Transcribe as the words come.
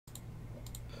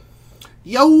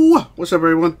Yo! What's up,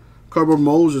 everyone? Cardboard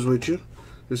Moses with you.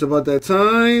 It's about that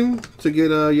time to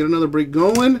get yet another break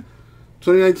going.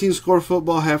 2019 Score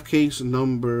Football half case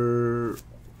number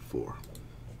 4.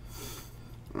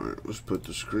 Alright, let's put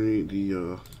the screen,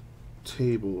 the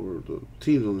table, or the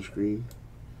teams on the screen.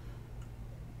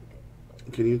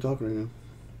 Can't even talk right now.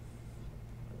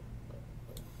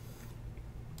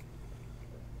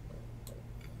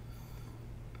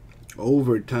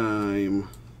 Overtime.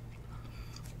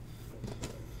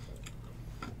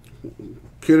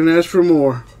 Couldn't ask for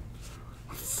more.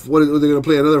 What are they going to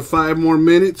play? Another 5 more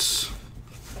minutes?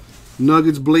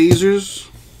 Nuggets Blazers.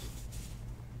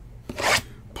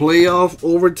 Playoff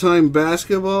overtime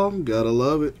basketball. Gotta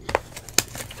love it.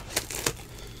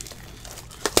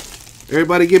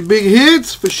 Everybody get big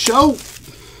hits for sure.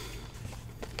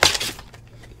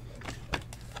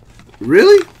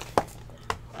 Really?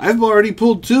 I've already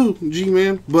pulled 2,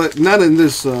 G-Man, but not in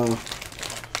this set.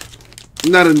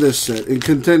 In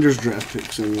Contenders draft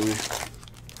picks, anyway.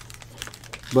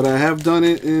 But I have done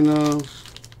it in,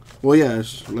 well, yeah,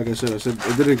 like I said,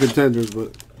 I did it in Contenders,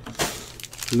 but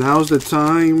now's the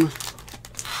time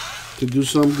to do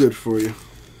something good for you.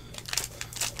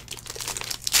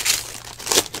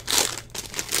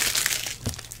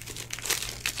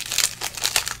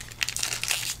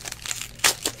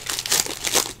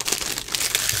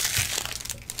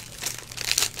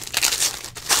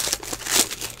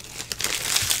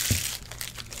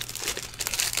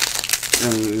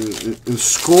 And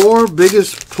score,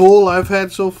 biggest pull I've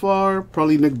had so far,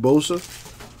 probably Nick Bosa.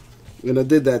 And I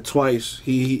did that twice.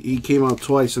 He came out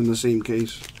twice in the same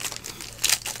case.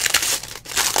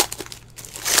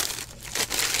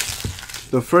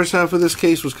 The first half of this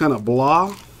case was kind of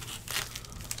blah.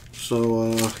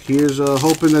 So here's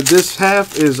hoping that this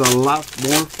half is a lot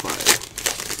more fire.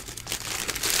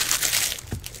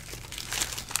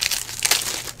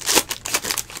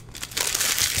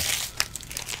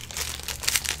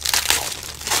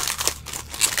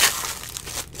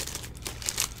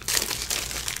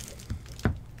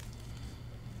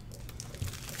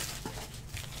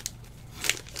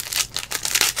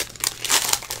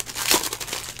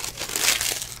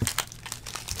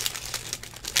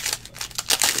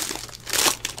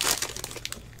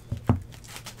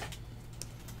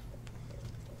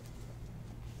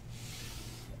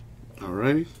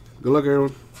 Alrighty. Good luck,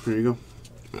 everyone. Here you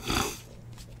go.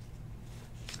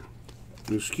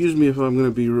 Excuse me if I'm going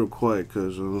to be real quiet,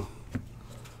 because I'm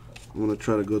going to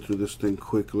try to go through this thing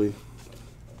quickly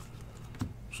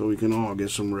so we can all get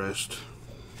some rest.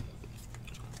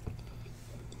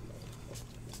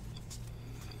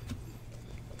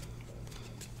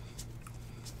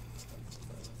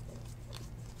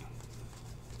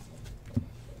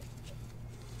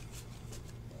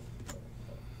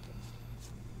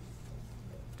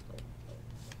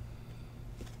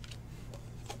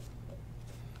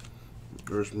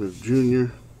 Smith Jr.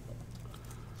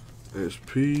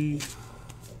 SP.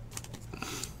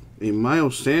 A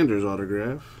Miles Sanders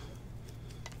autograph.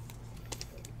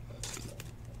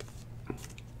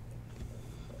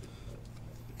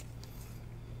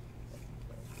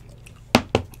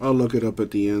 I'll look it up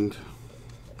at the end.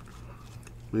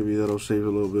 Maybe that'll save a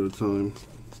little bit of time.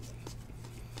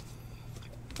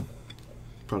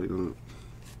 Probably not.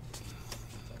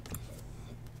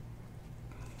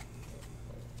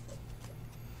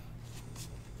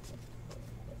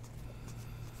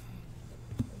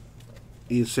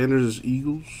 Ian Sanders is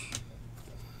Eagles.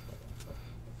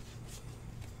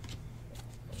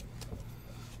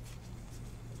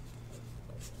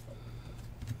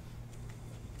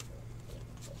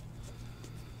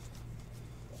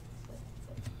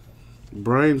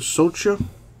 Brian Socha,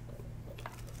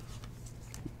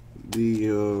 the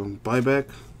buyback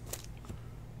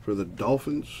for the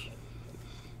Dolphins.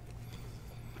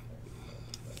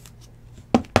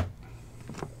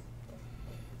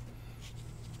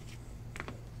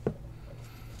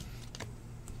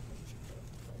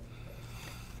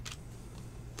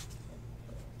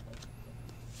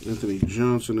 Anthony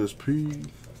Johnson SP.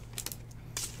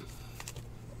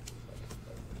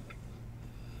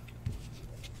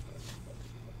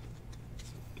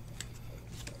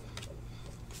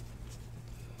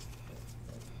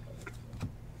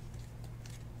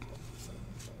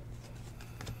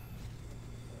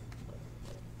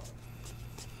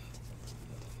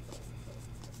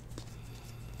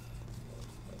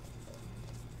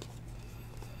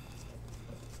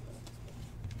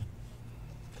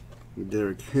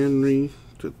 Derrick Henry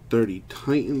to 30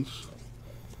 Titans.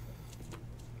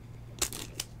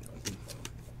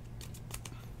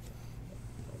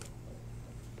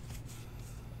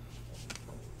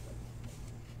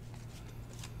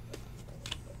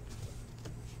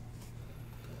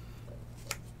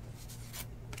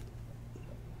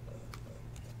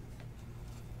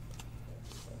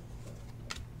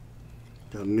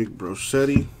 Got Nick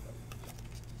Brosetti.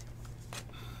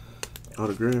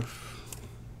 Autograph.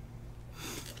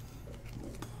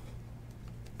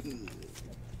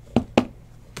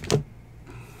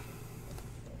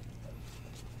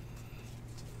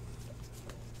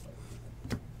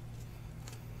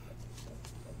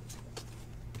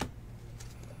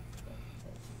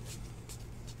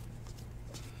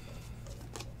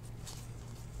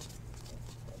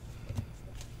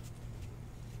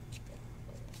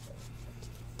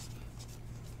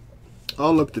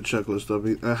 I'll look the checklist up.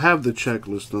 I have the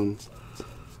checklist.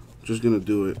 Just gonna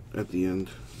do it at the end.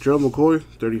 Gerald McCoy,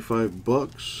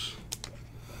 $35.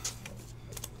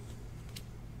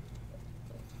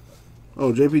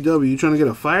 Oh, JPW, you trying to get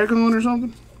a fire going or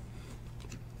something?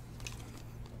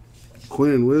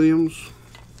 Quinn Williams,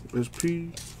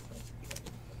 SP.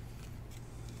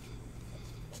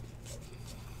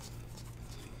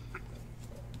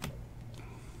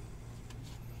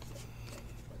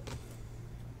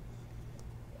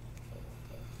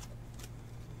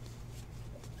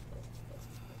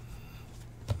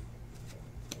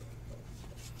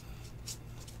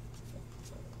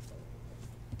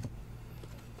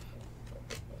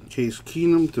 Case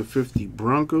Keenum /50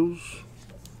 Broncos.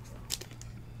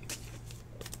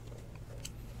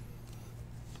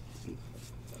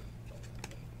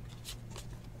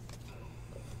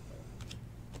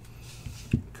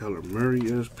 Kyler Murray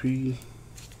SP.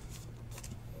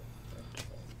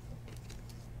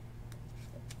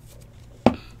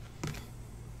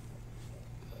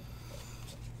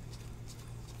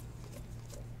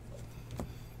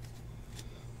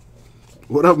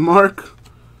 What up, Mark?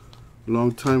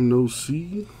 Long time no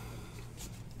see.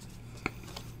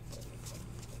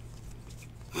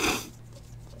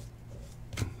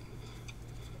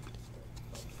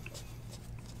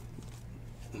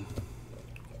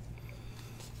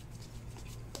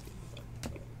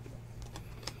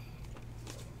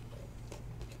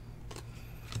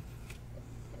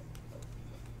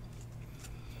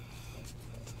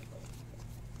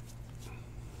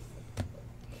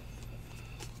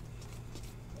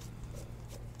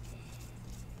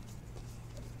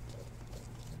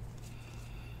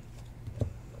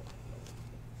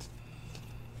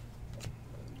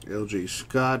 LJ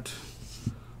Scott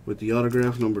with the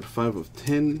autograph, numbered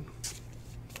 5/10.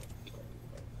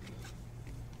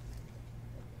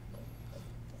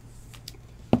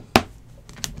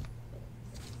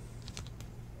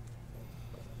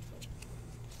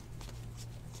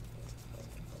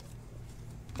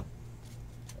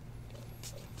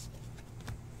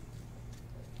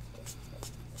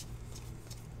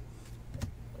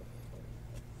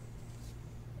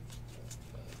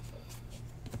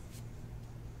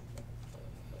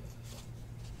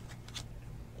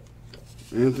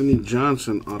 Anthony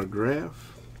Johnson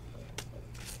autograph.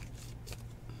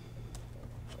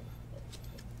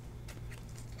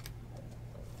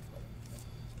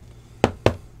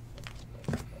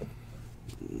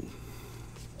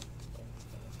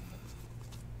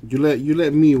 You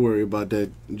let me worry about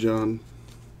that, John.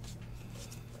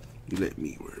 You let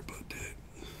me worry about that.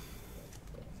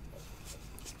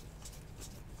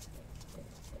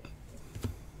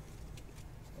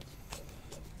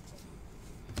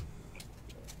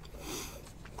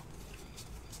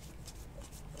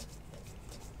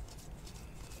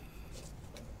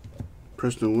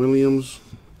 Preston Williams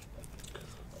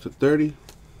 /30.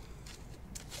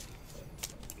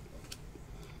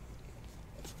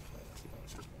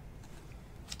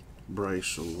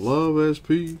 Bryce Love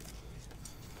SP.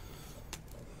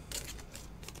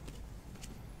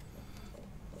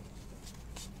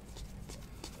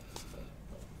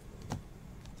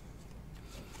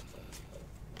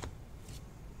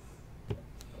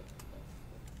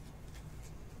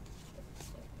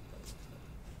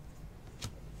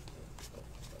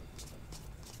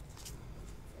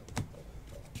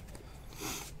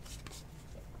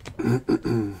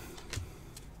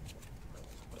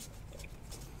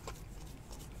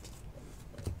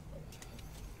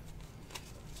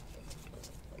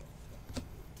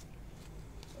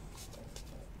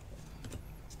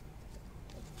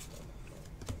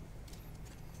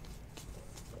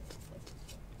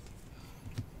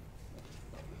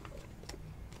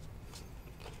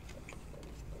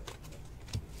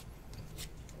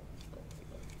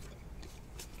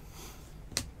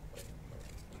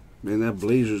 Man, that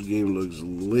Blazers game looks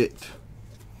lit.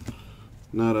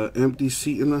 Not an empty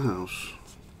seat in the house.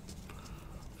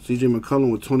 CJ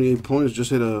McCollum with 28 points just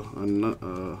hit a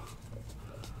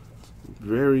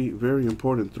very, very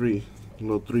important three. A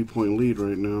little 3-point lead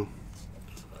right now.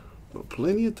 But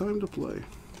plenty of time to play.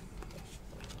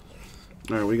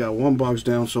 All right, we got one box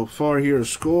down so far here. A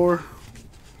score.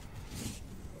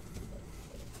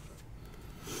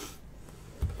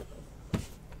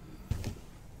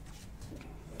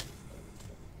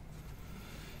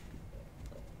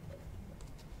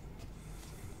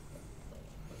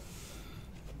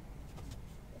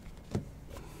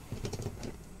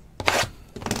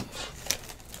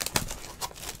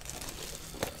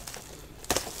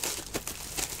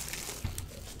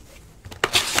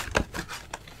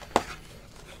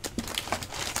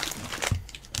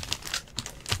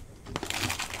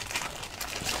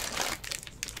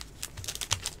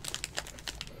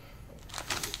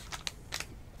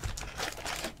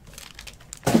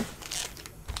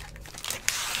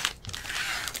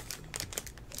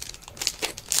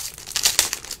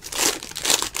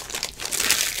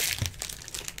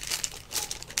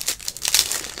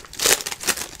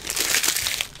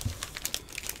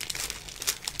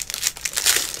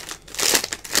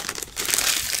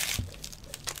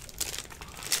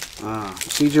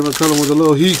 CJ McCollum with a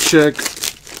little heat check.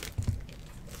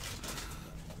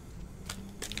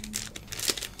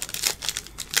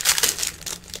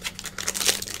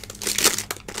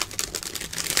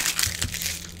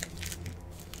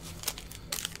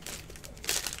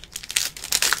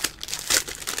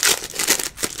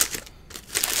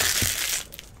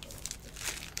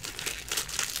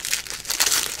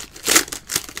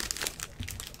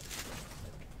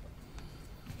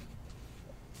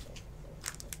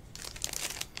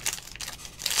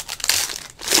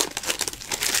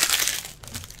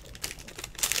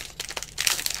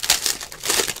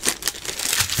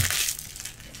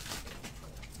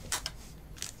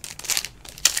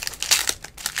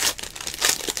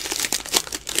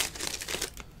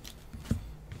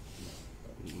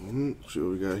 See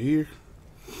what we got here.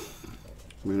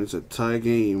 Man, it's a tie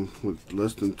game with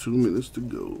less than 2 minutes to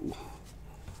go.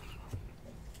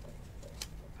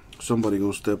 Somebody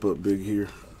gonna step up big here.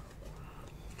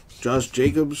 Josh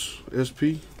Jacobs,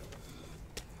 SP.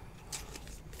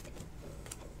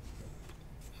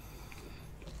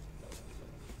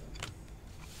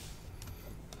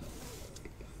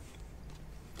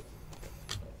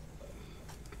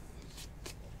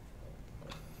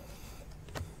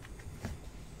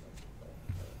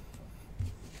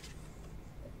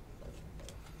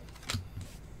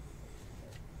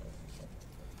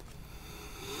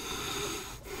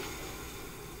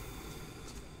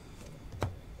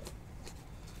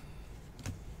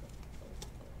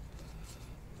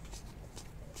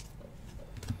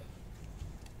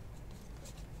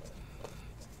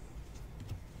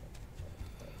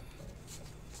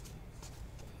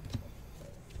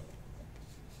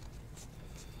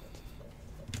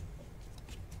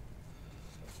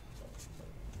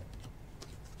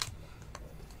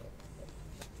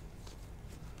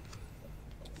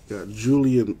 Got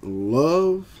Julian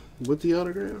Love with the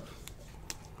autograph.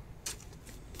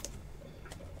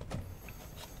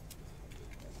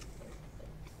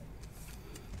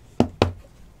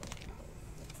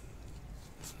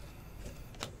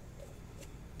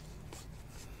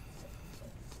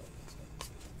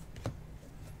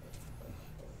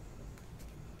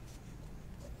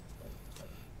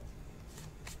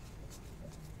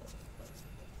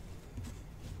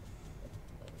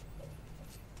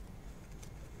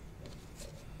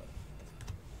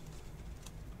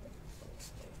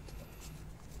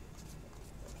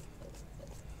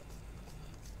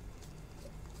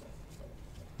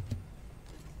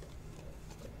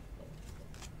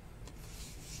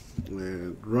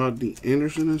 And Rodney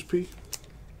Anderson SP.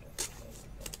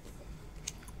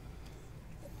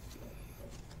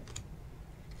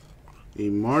 A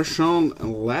Marshawn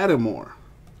Lattimore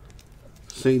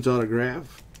Saints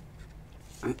autograph.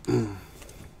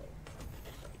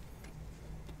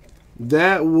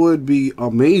 That would be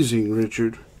amazing,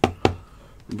 Richard.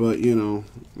 But you know,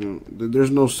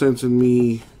 there's no sense in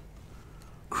me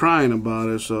crying about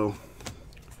it, so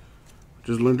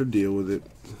just learn to deal with it.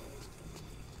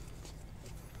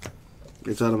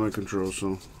 It's out of my control,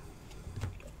 so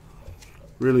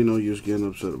really no use getting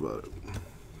upset about it.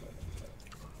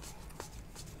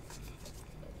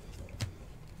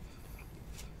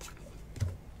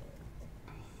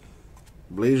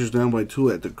 Blazers down by 2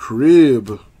 at the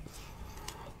crib.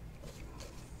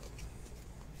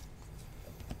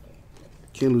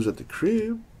 Can't lose at the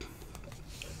crib.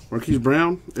 Marquise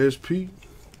Brown, SP.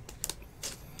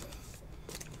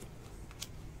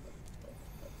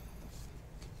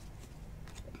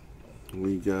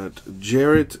 We got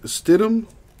Jarrett Stidham,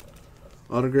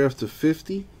 autographed to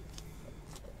 50.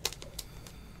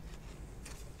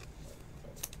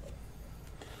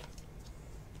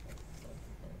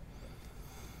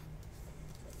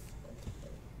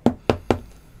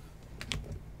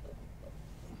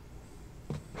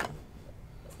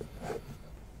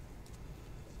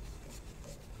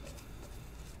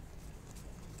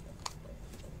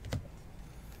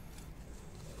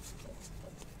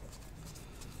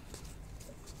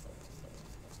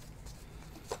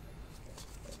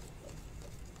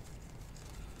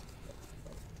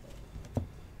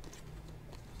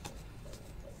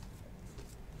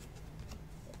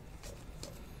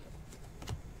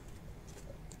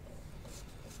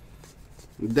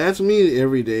 That's me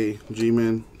every day,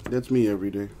 G-Man. That's me every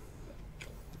day.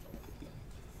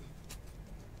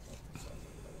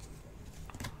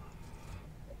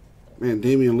 Man,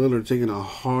 Damian Lillard taking a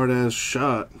hard-ass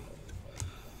shot.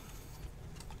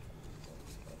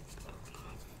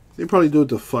 They probably do it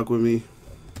to fuck with me,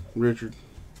 Richard.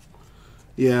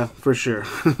 Yeah, for sure.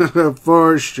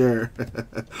 For sure.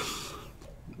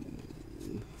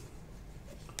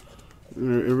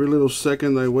 Every little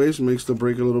second I waste makes the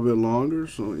break a little bit longer,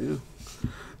 so yeah.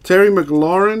 Terry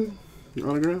McLaurin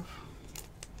autograph.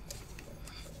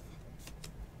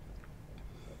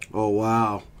 Oh,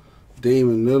 wow.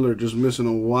 Damian Lillard just missing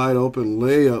a wide open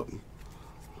layup.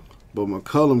 But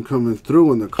McCollum coming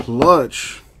through in the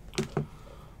clutch.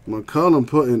 McCollum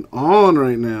putting on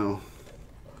right now.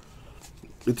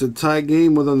 It's a tie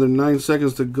game with under 9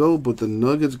 seconds to go, but the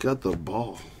Nuggets got the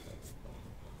ball.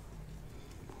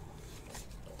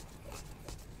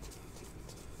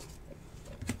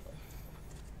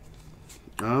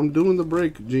 I'm doing the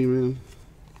break, G-Man.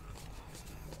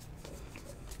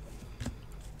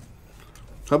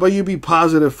 How about you be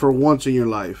positive for once in your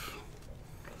life?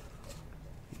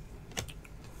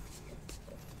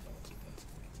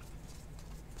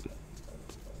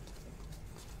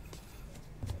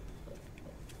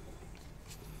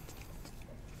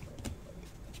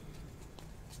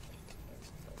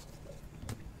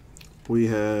 We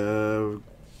have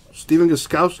Steven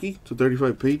Gostkowski to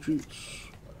 35 Patriots.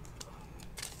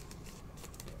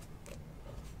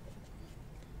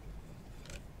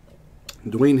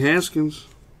 Dwayne Haskins,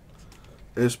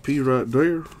 SP right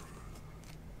there.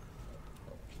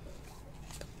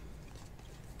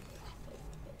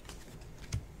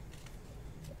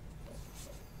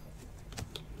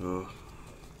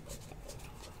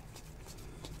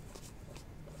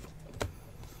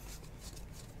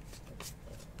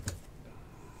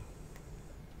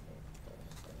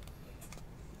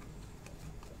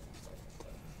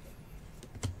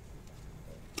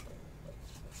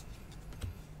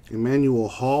 Emmanuel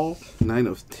Hall, 9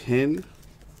 of 10,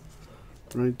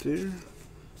 right there.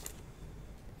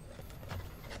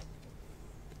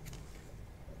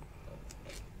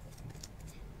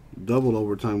 Double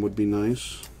overtime would be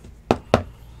nice.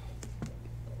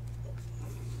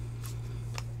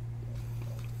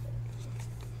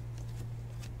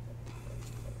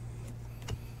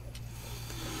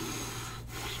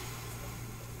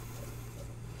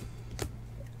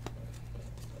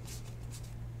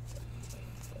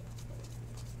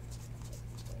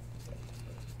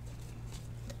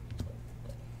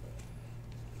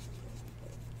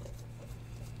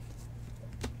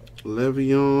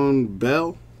 Le'Veon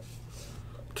Bell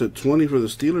to 20 for the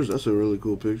Steelers. That's a really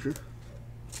cool picture.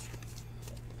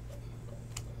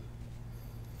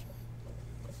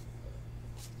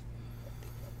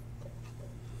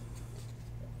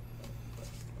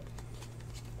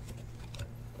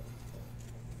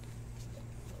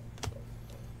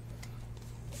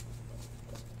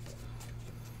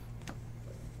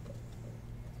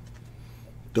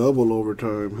 Double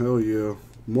overtime. Hell yeah.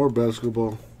 More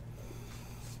basketball.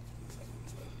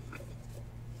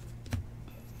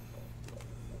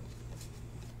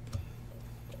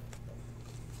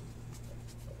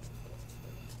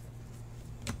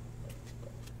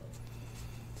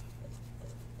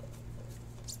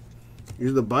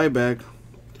 Here's the buyback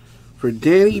for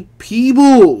Danny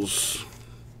Peebles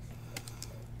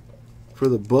for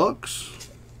the Bucks.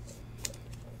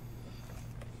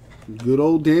 Good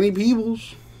old Danny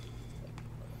Peebles.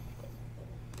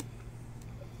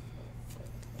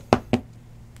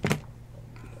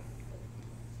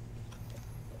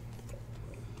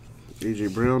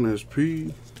 AJ Brown SP.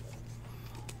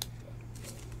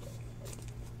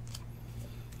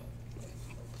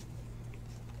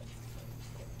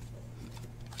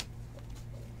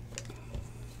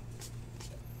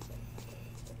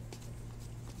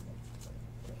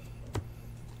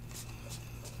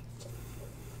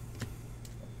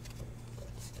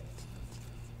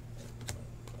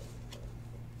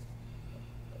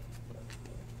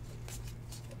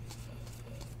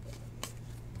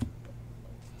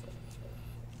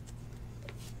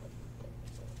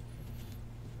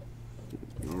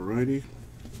 Alrighty.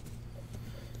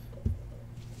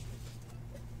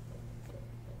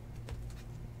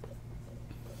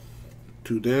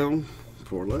 Two down,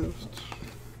 four left.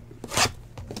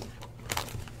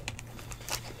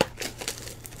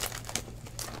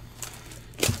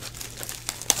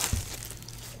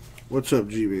 What's up,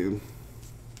 G-Man?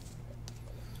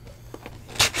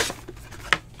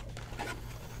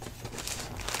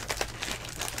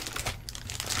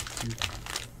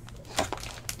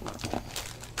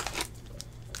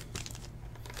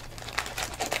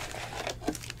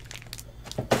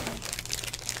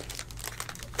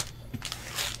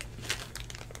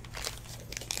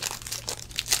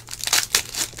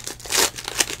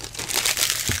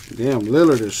 Damn,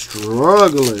 Lillard is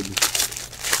struggling.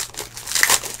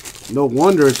 No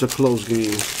wonder it's a close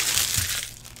game.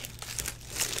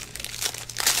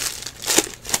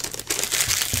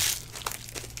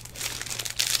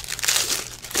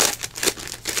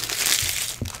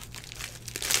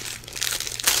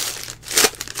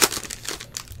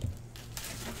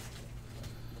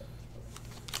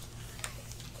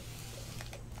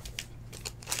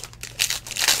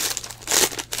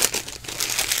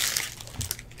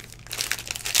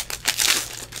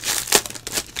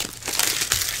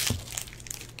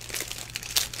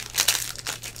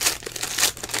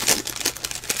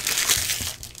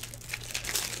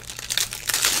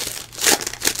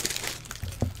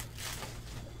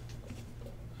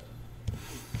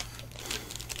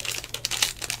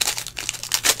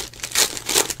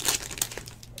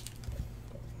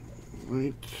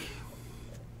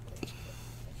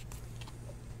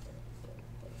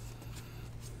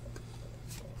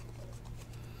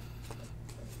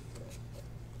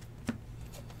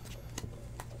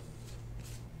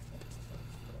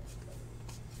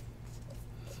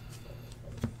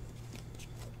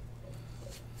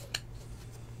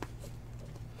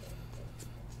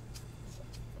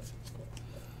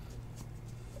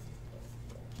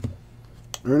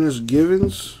 Ernest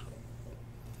Givens.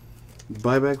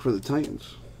 Buyback for the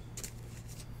Titans.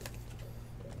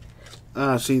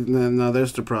 See, now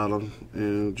there's the problem,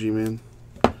 G-Man.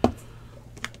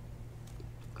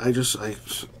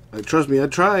 Trust me, I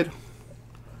tried.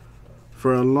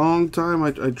 For a long time,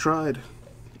 I tried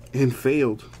and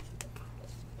failed.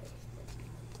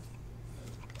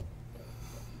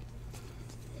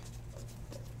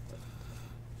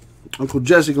 Uncle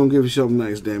Jesse gonna give you something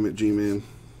nice, damn it, G-Man.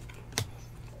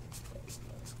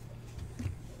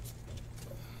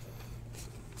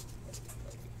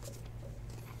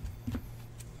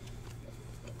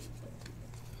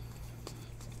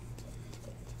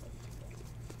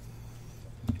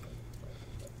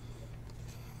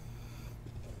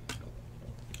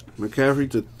 McCaffrey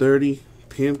to 30,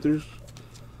 Panthers.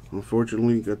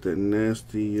 Unfortunately, got that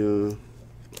nasty, what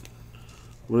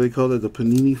do they call that? The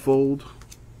Panini fold.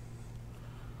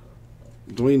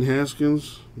 Dwayne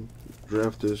Haskins,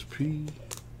 draft SP.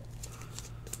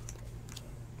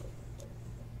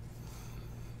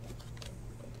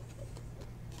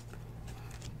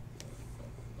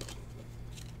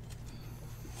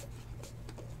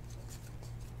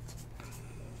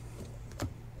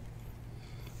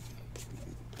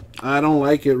 I don't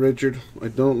like it, Richard. I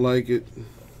don't like it.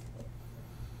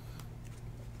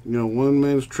 You know, one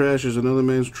man's trash is another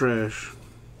man's trash.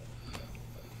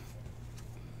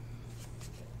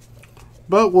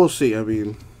 But we'll see. I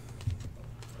mean,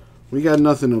 we got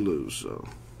nothing to lose, so.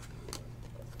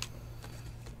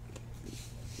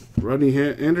 Rodney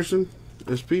Anderson,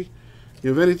 SP.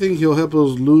 If anything, he'll help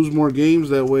us lose more games.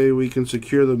 That way we can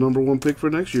secure the #1 pick for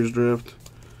next year's draft.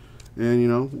 And, you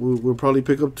know, we'll probably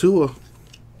pick up Tua.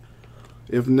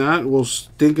 If not, we'll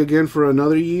stink again for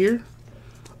another year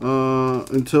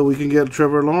until we can get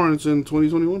Trevor Lawrence in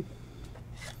 2021.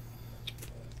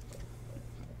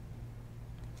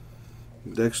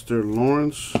 Dexter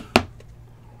Lawrence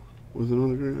with an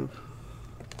autograph.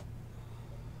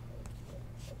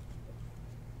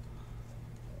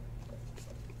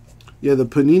 Yeah, the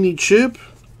Panini chip,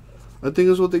 I think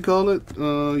is what they call it.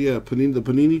 Yeah, the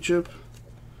Panini chip,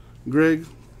 Greg.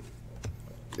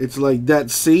 It's like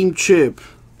that same chip.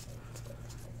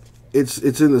 It's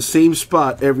in the same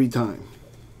spot every time.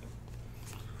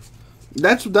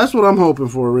 That's what I'm hoping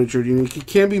for, Richard. You know, it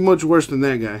can't be much worse than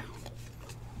that guy.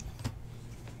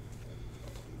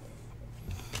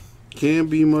 Can't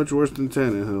be much worse than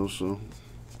Tannehill, so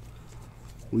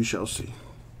we shall see.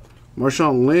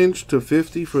 Marshawn Lynch to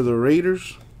 50 for the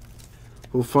Raiders,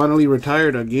 who finally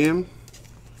retired again.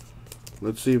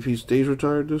 Let's see if he stays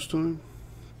retired this time.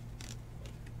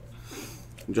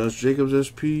 Josh Jacobs,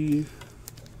 SP.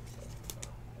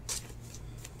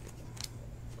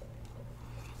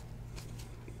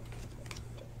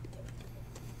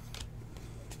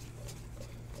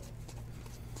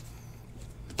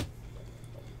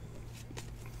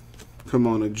 Come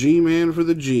on, a G-Man for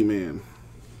the G-Man.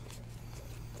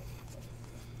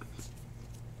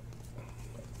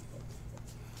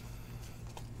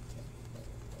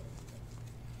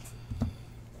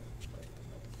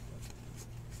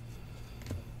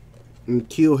 And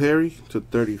Keel Harry to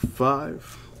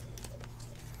 35.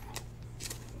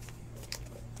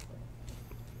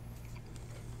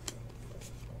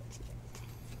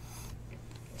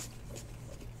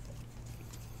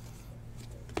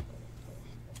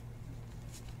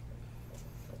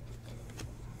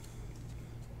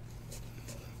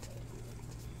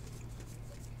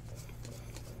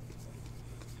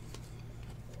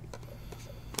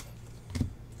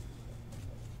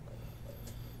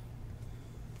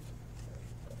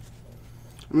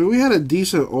 I mean, we had a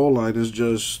decent O-line. It's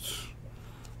just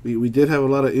we did have a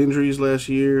lot of injuries last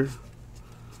year.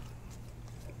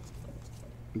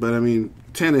 But, I mean,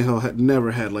 Tannehill had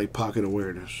never had, like, pocket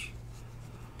awareness.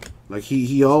 Like,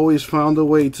 he always found a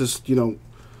way to, you know,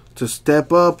 to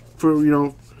step up for, you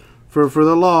know, for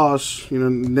the loss. You know,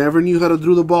 never knew how to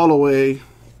throw the ball away.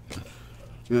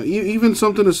 You know, even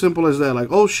something as simple as that. Like,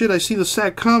 oh, shit, I see the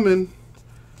sack coming.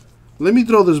 Let me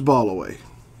throw this ball away.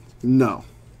 No.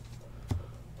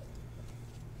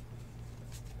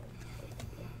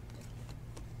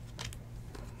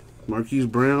 Marquise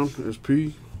Brown,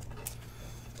 SP.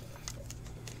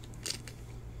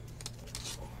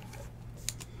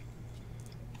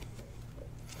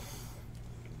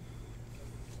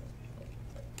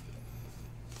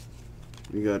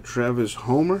 You got Travis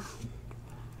Homer,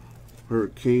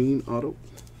 Hurricane Auto.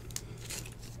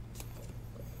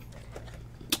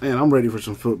 Man, I'm ready for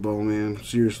some football, man.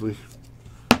 Seriously.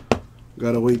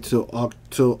 Gotta wait till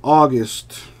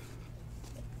August.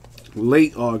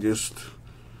 Late August.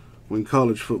 When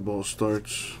college football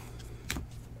starts.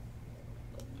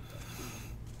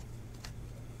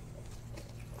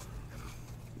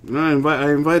 I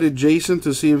invited Jason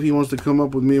to see if he wants to come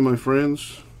up with me and my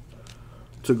friends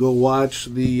to go watch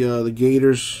the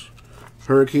Gators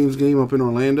Hurricanes game up in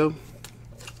Orlando.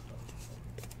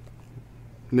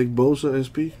 Nick Bosa,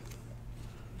 SP.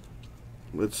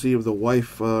 Let's see if the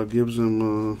wife gives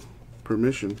him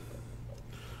permission.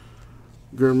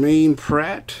 Germaine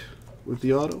Pratt with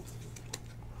the auto.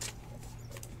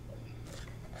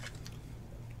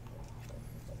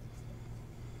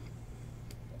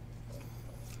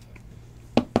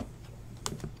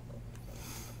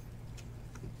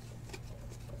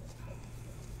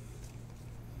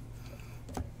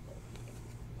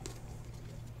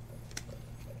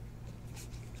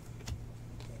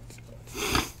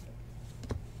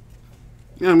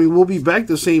 Yeah, I mean, we'll be back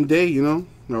the same day, you know.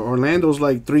 Orlando's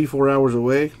like 3-4 hours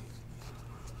away.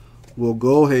 We'll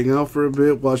go hang out for a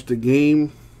bit, watch the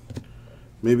game,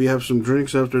 maybe have some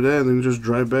drinks after that, and then just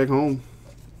drive back home.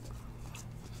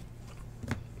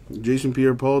 Jason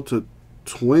Pierre-Paul to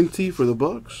 20 for the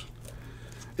Bucks.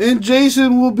 And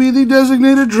Jason will be the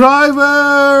designated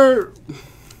driver.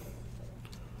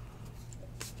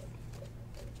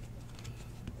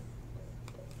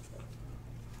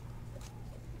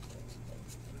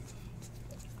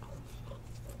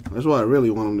 That's why I really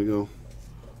want him to go.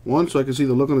 One, so I can see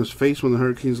the look on his face when the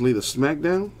Hurricanes lay the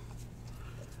smackdown.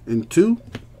 And two,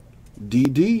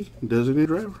 DD, designated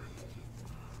driver.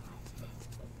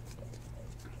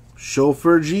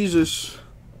 Chauffeur Jesus.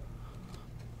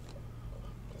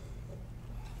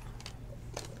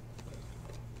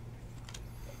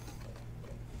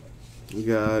 We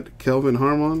got Kelvin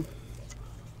Harmon.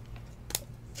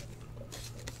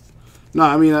 No,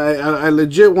 I mean, I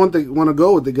legit want to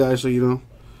go with the guy, so you know.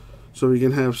 So we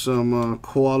can have some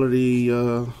quality,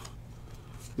 you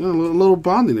know, a little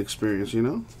bonding experience, you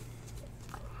know.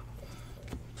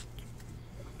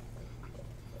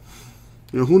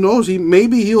 You know, who knows?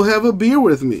 Maybe he'll have a beer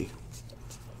with me.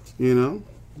 You know,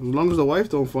 as long as the wife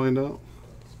don't find out.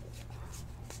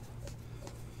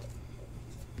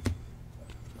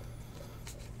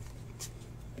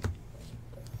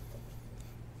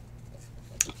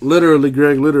 Literally,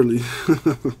 Greg, literally.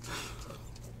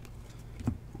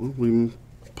 We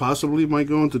possibly might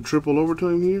go into triple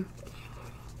overtime here,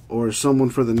 or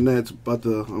someone for the Nets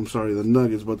the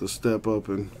Nuggets about to step up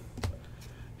and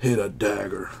hit a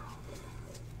dagger.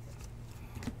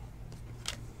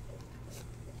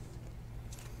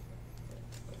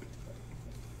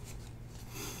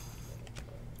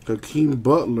 Hakeem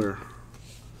Butler,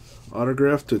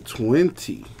 autograph to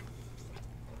 20.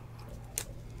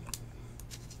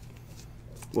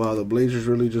 Wow, the Blazers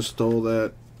really just stole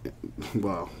that.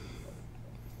 Wow.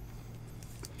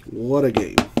 What a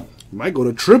game. Might go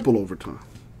to triple overtime.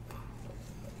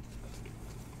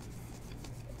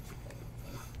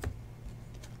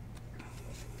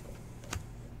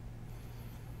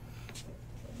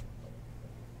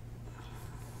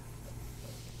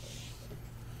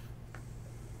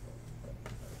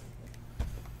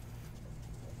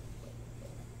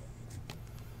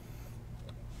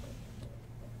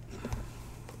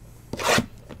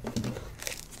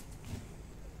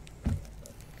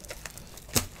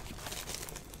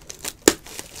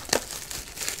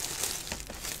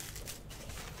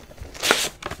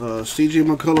 CJ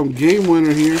McCollum game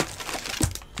winner here.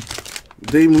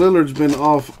 Dame Lillard's been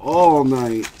off all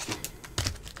night.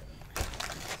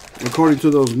 According to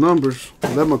those numbers,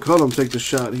 let McCollum take the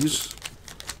shot. He's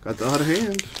got the hot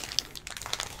hand.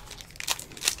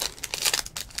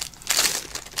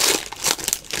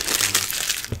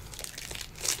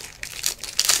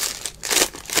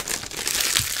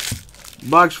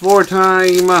 Box 4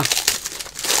 time.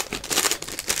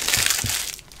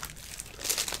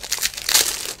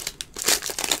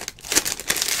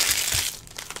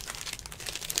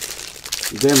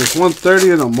 Damn, it's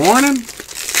 1:30 in the morning.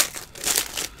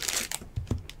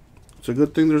 It's a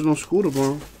good thing there's no school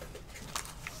tomorrow.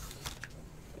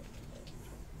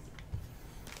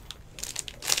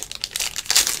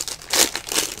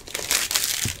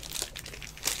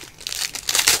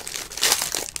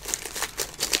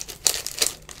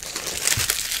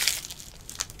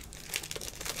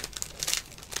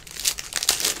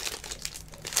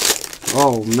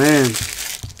 Oh, man.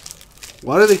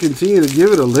 Why do they continue to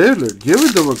give it to Lillard? Give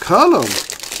it to McCollum.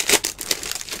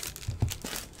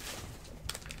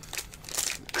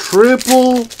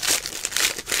 Triple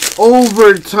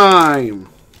overtime.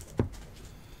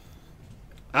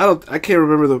 I can't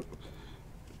remember the...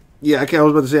 Yeah, I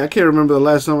was about to say, I can't remember the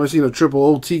last time I seen a triple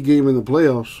OT game in the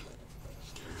playoffs.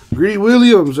 Greedy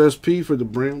Williams, SP for the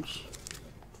Browns.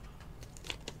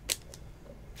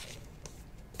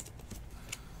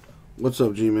 What's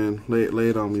up, G-Man? Lay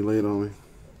it on me, lay it on me.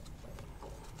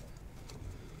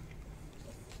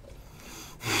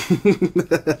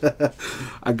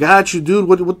 I got you, dude.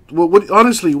 What?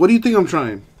 Honestly, what do you think I'm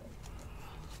trying?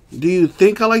 Do you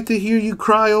think I like to hear you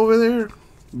cry over there,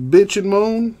 bitch and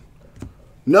moan?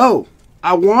 No,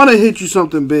 I want to hit you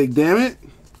something big, damn it.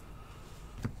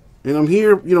 And I'm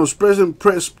here, you know, trying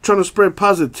to spread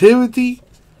positivity.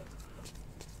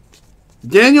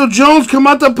 Daniel Jones, come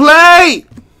out to play.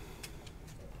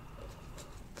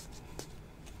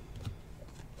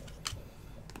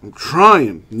 I'm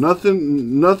trying.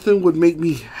 Nothing would make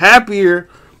me happier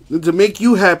than to make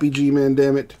you happy, G-Man,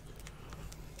 damn it.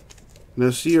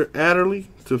 Nasir Adderley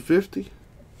to 50.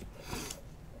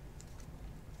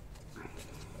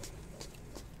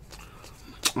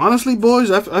 Honestly, boys,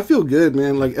 I feel good,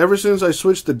 man. Like, ever since I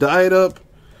switched the diet up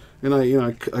and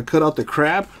I cut out the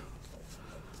crap,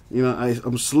 you know,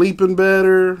 I'm sleeping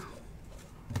better.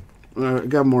 I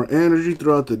got more energy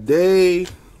throughout the day.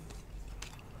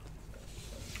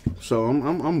 So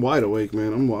I'm wide awake,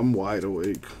 man. I'm wide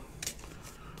awake.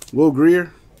 Will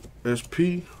Greer,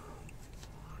 SP.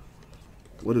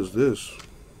 What is this?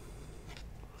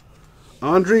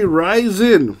 Andre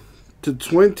Rison to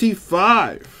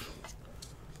 25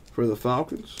 for the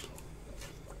Falcons.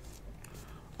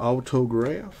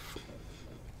 Autograph.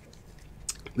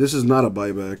 This is not a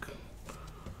buyback.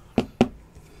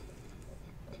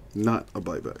 Not a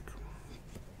buyback.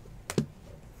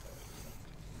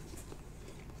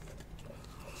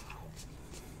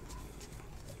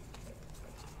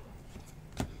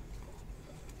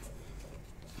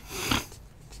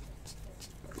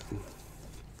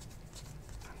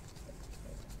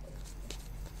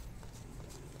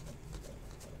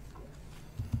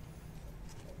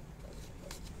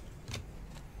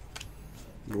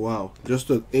 Wow, just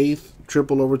the 8th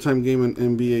triple overtime game in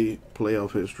NBA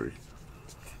playoff history.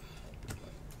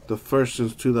 The first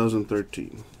since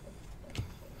 2013.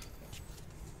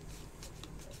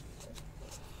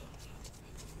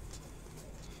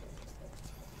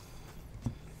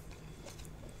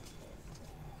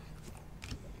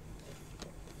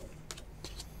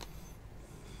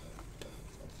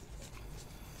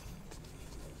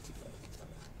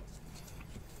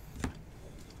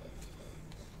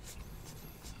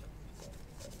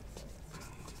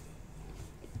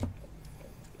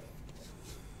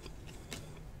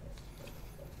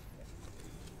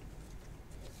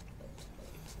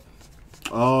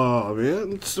 Oh,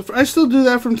 man. I still do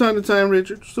that from time to time,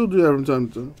 Richard. Still do that from time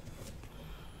to time.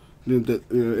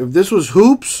 If this was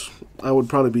hoops, I would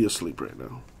probably be asleep right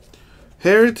now.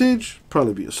 Heritage,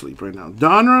 probably be asleep right now.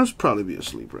 Donruss, probably be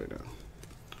asleep right now.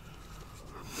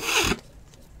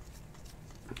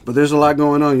 But there's a lot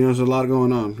going on. You know, there's a lot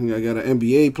going on. I got an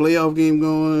NBA playoff game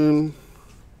going.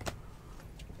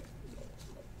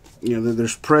 You know,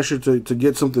 there's pressure to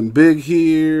get something big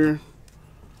here.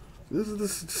 This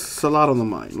is a lot on the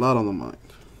mind. A lot on the mind.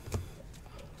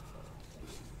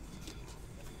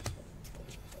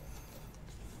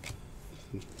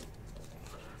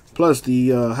 Plus, the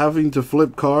having to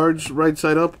flip cards right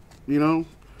side up, you know,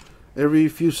 every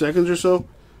few seconds or so,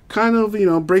 kind of, you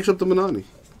know, breaks up the monotony.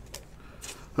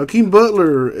 Hakeem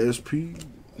Butler, SP.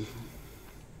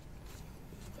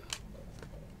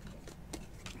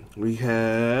 We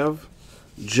have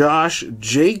Josh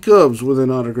Jacobs with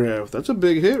an autograph. That's a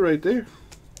big hit right there.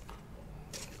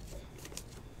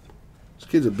 This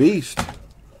kid's a beast.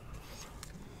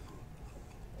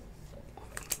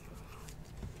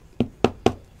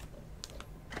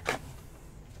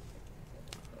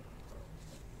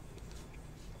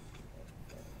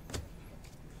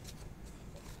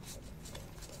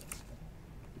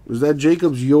 Is that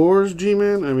Jacobs yours,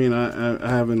 G-Man? I mean, I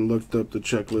haven't looked up the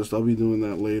checklist. I'll be doing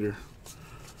that later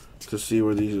to see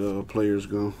where these players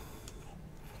go.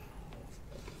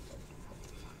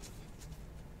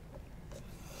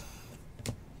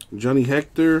 Johnny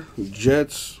Hector,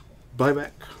 Jets,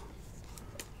 buyback.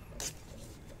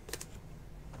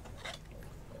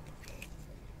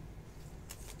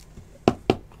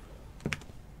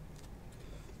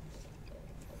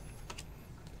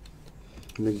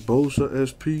 Nick Bosa,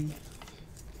 SP.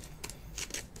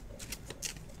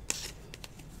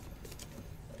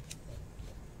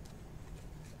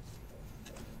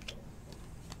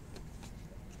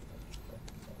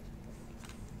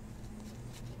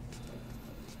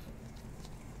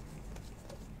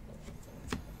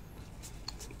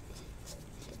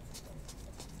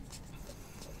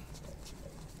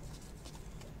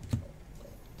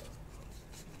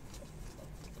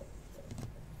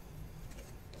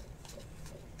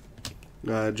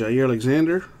 Jair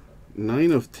Alexander,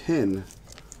 9 of 10.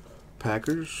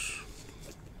 Packers.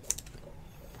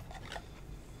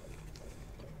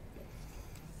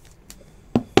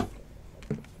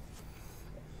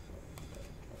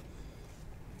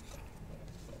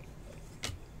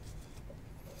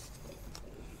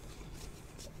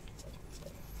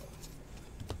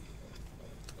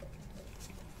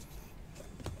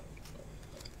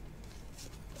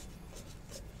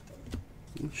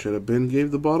 Should have been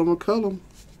gave the bottom a column.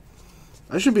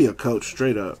 I should be a coach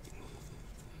straight up.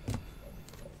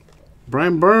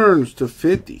 Brian Burns to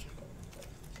 50.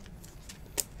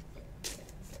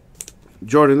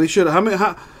 Jordan, they should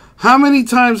have. How many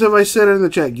times have I said it in the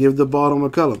chat? Give the bottom a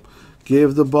column.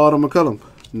 Give the bottom a column.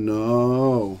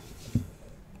 No.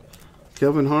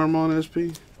 Kelvin Harmon,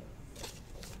 SP.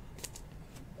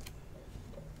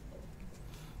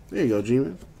 There you go,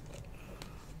 G-Man.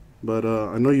 But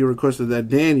I know you requested that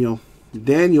Danny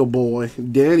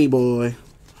boy.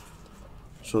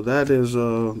 So that is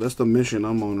that's the mission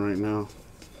I'm on right now.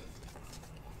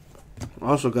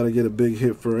 Also got to get a big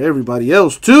hit for everybody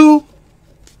else too.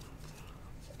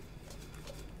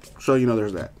 So you know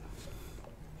there's that.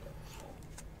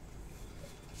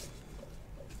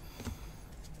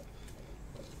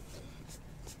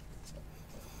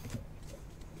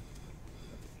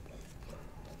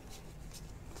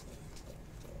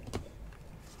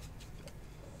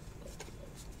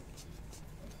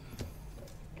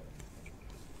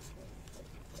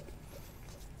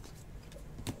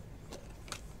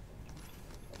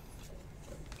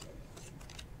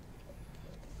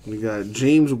 We got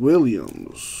James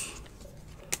Williams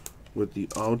with the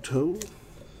auto.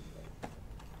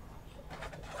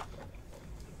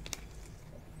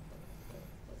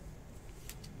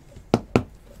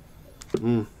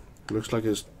 Looks like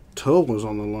his toe was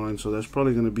on the line, so that's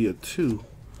probably going to be a 2.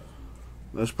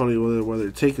 That's probably why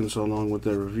they're taking so long with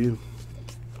their review.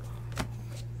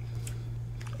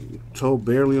 Toe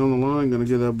barely on the line, going to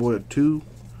give that boy a 2.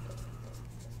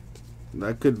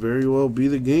 That could very well be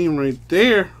the game right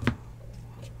there.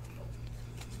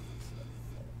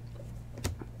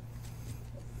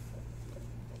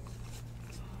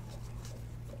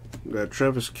 We got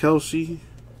Travis Kelce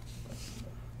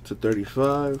to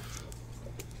 35.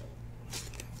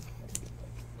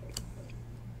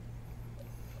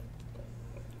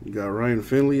 You got Ryan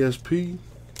Finley, SP.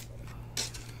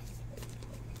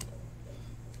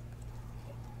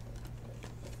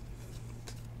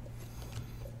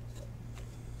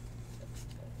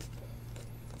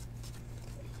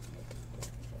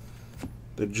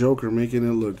 The Joker making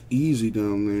it look easy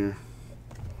down there.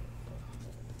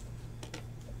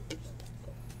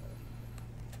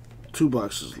 Two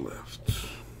boxes left.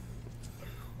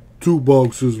 2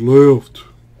 boxes left.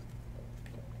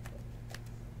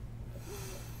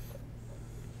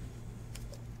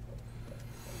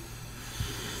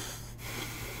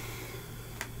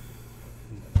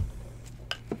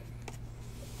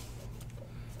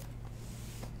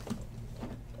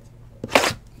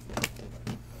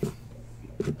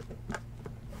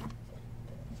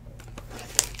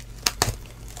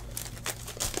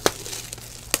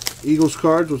 Eagles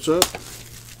cards, what's up?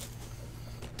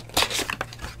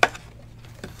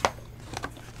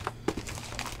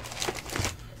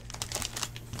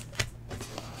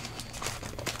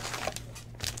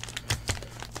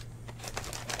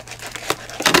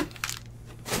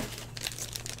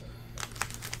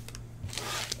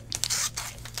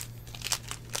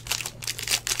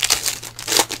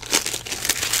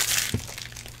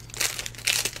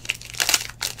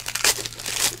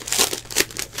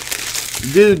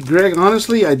 Dude, Greg,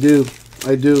 honestly, I do.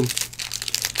 I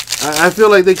feel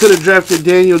like they could have drafted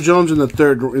Daniel Jones in the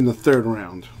third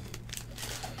round.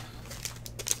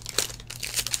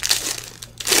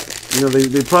 You know,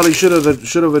 they probably should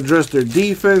have addressed their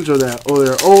defense or their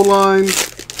O-line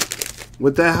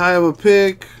with that high of a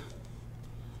pick.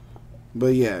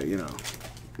 But yeah, you know,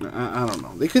 I don't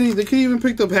know. They could even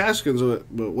picked up Haskins,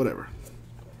 but whatever.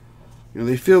 You know,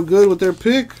 they feel good with their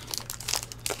pick.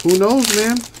 Who knows,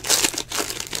 man?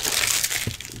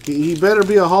 He better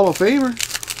be a Hall of Famer.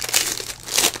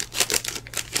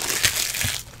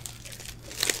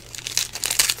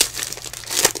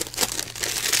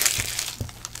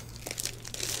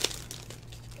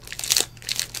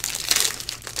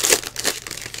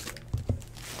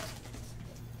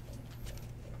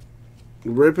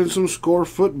 Ripping some score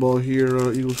football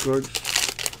here, Eagles cards.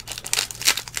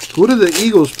 Who did the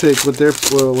Eagles pick with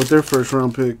their first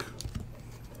round pick?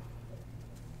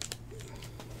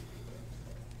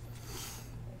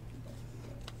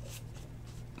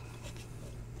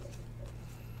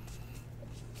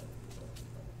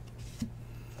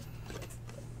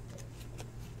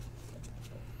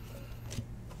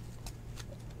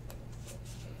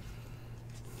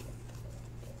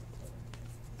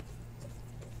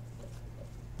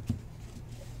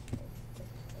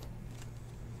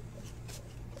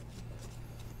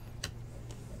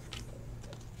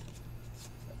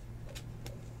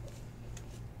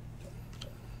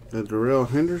 Darrell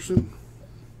Henderson,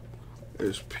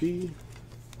 SP,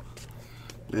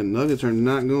 and Nuggets are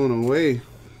not going away.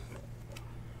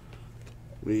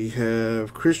 We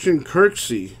have Christian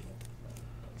Kirksey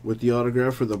with the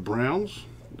autograph for the Browns.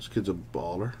 This kid's a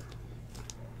baller.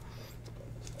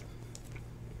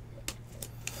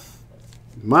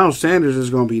 Miles Sanders is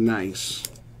going to be nice.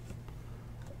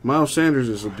 Miles Sanders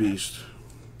is a beast.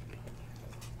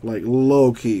 Like,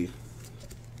 low-key.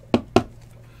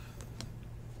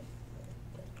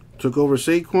 Took over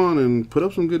Saquon and put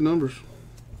up some good numbers.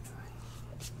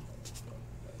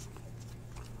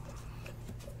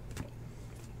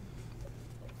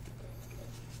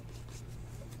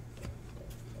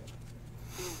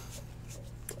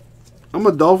 I'm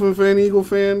a Dolphin fan, Eagle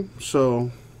fan,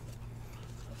 so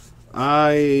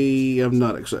I am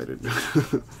not excited.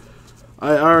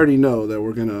 I already know that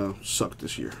we're going to suck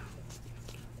this year.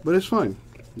 But it's fine.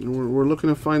 We're looking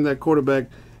to find that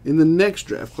quarterback in the next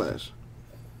draft class.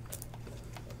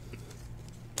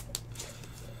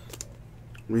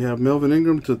 We have Melvin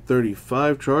Ingram to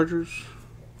 35 Chargers.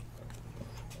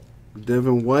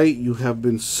 Devin White, you have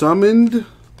been summoned.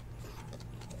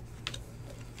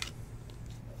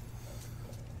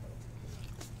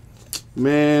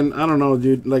 Man, I don't know,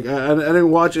 dude. Like, I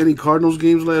didn't watch any Cardinals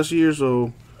games last year,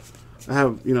 so I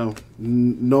have,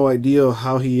 no idea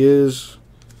how he is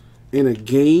in a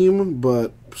game.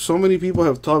 But so many people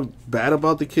have talked bad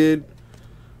about the kid.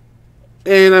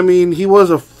 And, I mean, he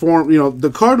was a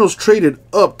the Cardinals traded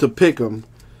up to pick him.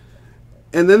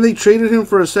 And then they traded him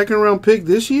for a second-round pick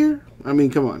this year? I mean,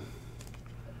 come on.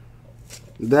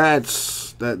 That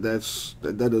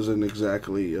doesn't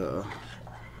exactly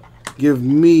give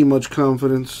me much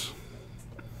confidence.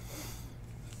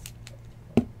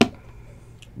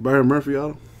 Byron Murphy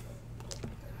auto.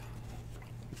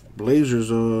 Blazers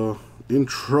in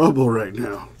trouble right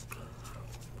now.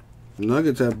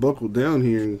 Nuggets have buckled down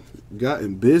here and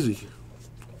gotten busy.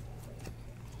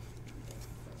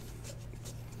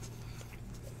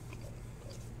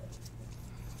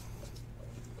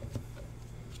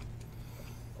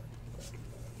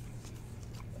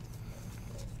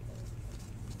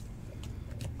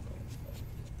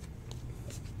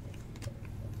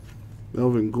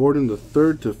 Melvin Gordon, the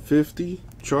 3rd to 50,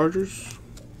 Chargers.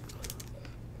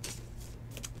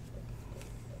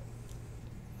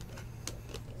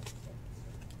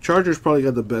 Chargers probably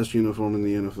got the best uniform in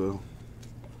the NFL.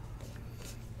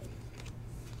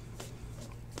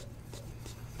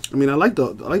 I mean, I like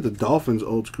the Dolphins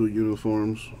old school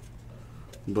uniforms,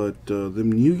 but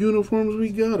them new uniforms we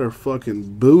got are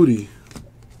fucking booty.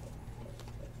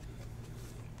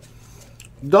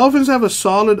 Dolphins have a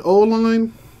solid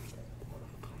O-line.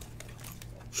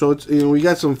 So it's, we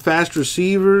got some fast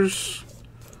receivers.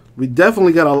 We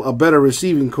definitely got a better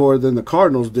receiving core than the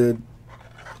Cardinals did.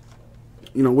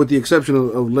 With the exception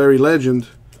of Larry Legend.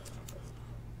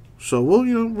 So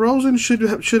Rosen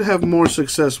should have more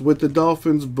success with the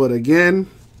Dolphins, but again,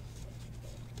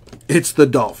 it's the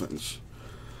Dolphins.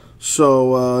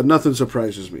 So nothing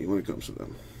surprises me when it comes to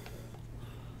them.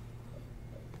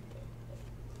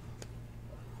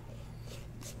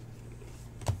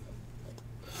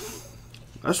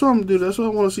 That's why that's why I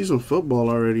want to see some football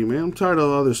already, man. I'm tired of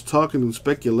all this talking and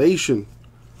speculation.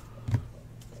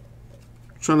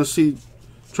 Trying to see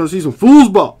some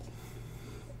foosball.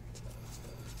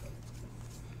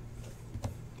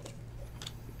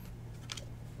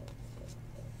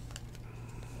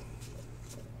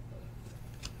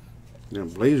 Yeah,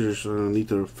 Blazers need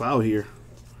to foul here.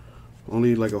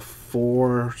 Only like a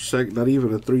 4-second, not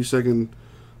even a 3-second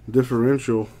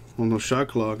differential on the shot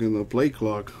clock and the play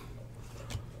clock.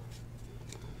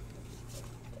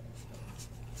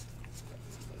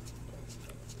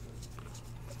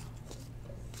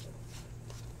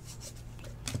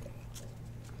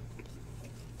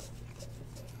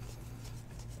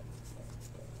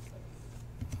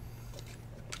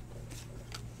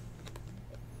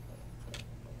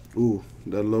 Ooh,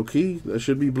 that low key. That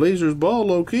should be Blazers ball,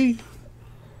 low key.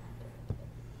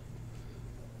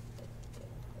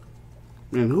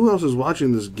 Man, who else is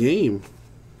watching this game?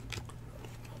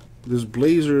 This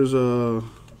Blazers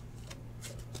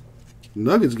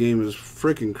Nuggets game is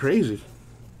freaking crazy.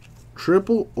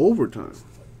 Triple overtime.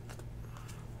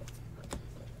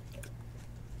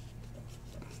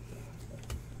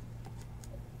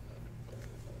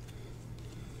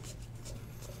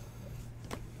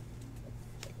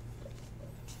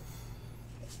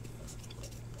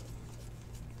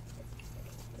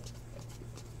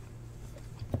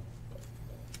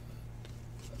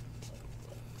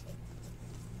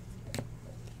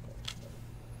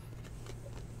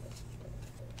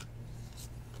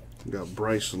 Got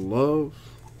Bryce Love,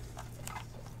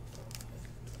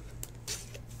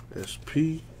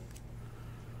 SP,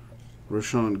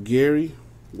 Rashawn Gary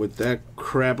with that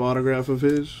crap autograph of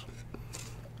his.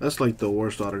 That's like the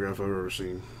worst autograph I've ever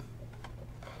seen.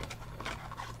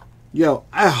 Yo,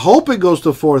 I hope it goes to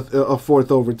a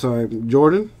fourth overtime,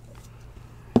 Jordan.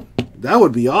 That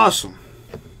would be awesome.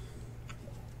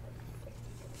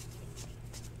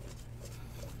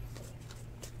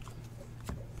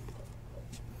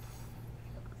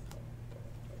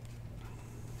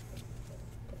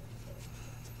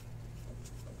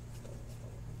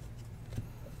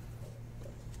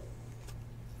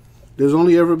 There's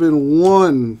only ever been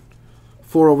one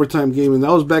 4 overtime game, and that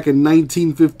was back in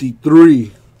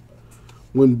 1953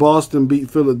 when Boston beat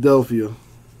Philadelphia.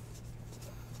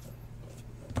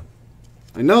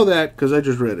 I know that because I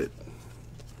just read it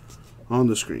on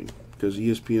the screen because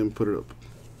ESPN put it up.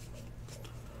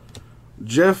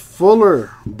 Jeff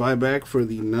Fuller, buyback for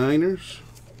the Niners.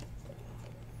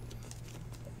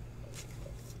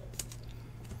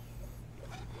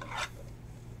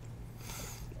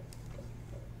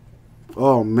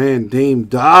 Oh, man, Dame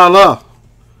Dollar.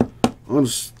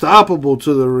 Unstoppable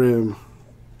to the rim.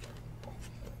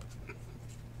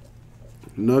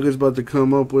 Nuggets about to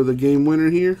come up with a game winner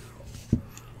here.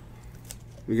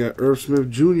 We got Irv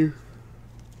Smith Jr.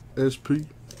 SP.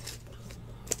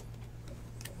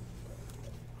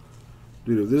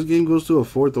 Dude, if this game goes to a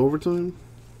 4th overtime,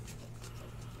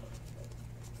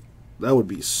 that would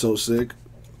be so sick.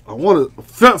 I want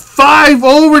to 5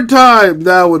 overtime.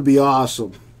 That would be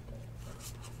awesome.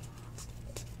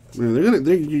 Man,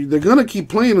 they're gonna keep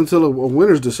playing until a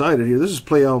winner's decided here. This is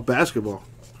playoff basketball.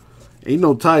 Ain't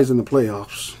no ties in the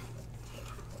playoffs.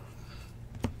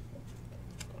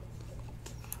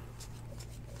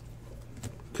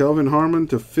 Kelvin Harmon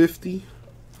to 50.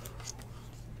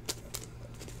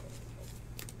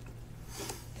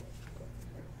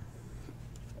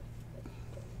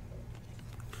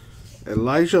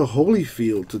 Elijah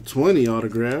Holyfield to 20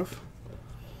 autograph.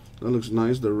 That looks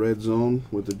nice, the red zone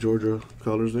with the Georgia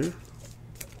colors there.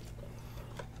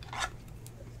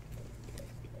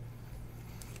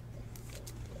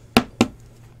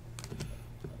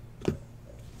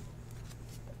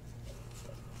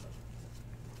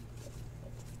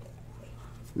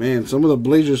 Man, some of the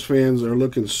Blazers fans are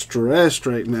looking stressed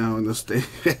right now in the state.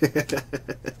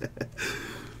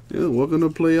 Yeah, welcome to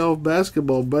playoff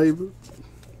basketball, baby.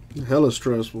 Hella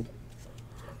stressful.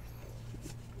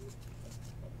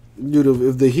 Dude,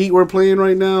 if the Heat were playing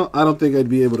right now, I don't think I'd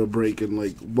be able to break and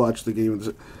like watch the game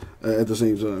at the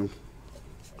same time.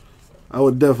 I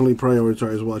would definitely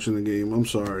prioritize watching the game. I'm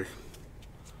sorry.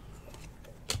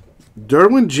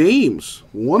 Derwin James,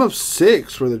 1 of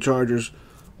 6 for the Chargers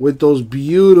with those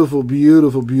beautiful,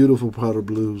 beautiful, beautiful powder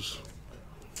blues.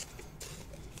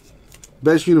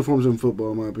 Best uniforms in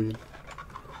football, in my opinion.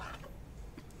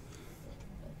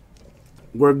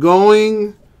 We're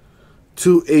going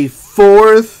to a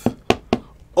 4th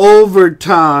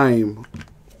overtime.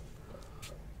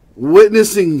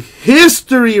 Witnessing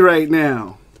history right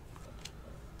now.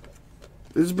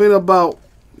 It's been about,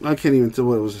 I can't even tell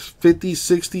what it was, 50,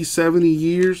 60, 70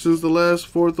 years since the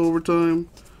last 4th overtime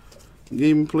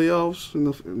game in playoffs.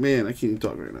 Man, I can't even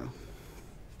talk right now.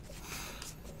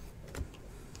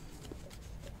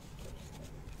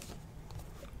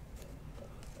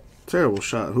 Terrible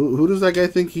shot. Who does that guy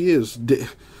think he is?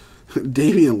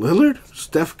 Damian Lillard?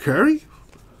 Steph Curry?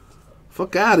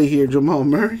 Fuck out of here, Jamal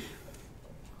Murray.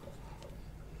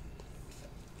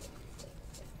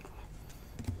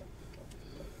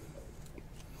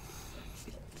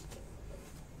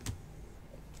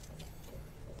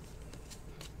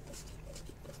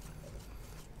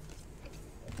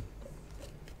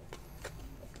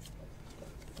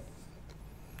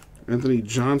 Anthony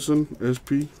Johnson,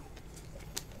 SP.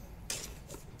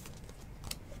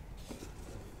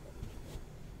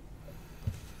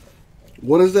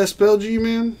 What does that spell,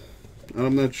 G-Man?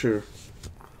 I'm not sure.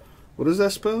 What does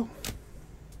that spell?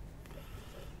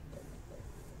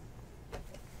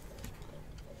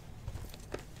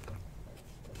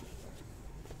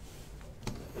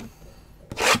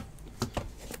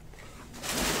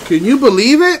 Can you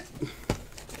believe it?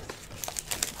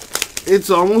 It's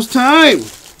almost time.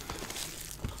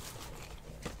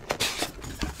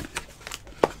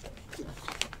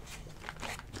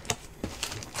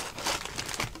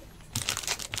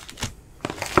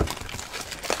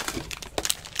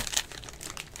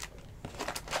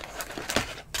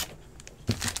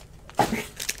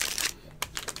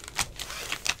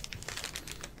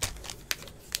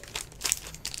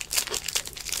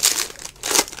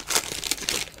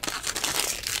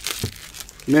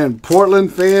 Man,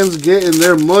 Portland fans getting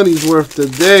their money's worth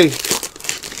today.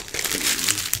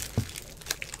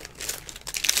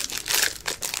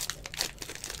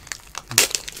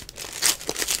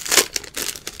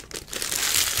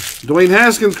 Dwayne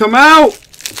Haskins, come out!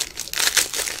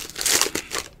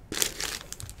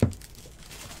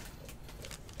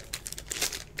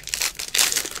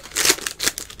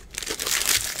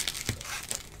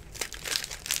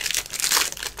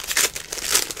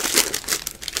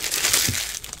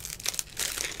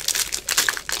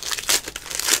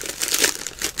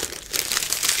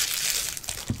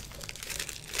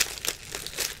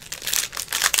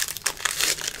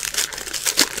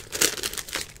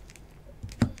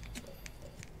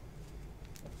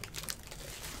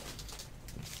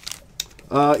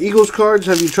 Eagles cards,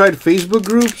 have you tried Facebook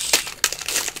groups?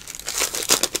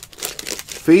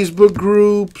 Facebook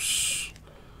groups,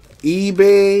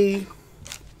 eBay.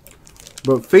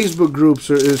 But Facebook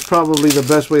groups is probably the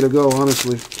best way to go,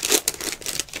 honestly.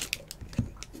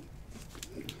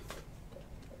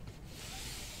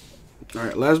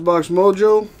 Alright, last box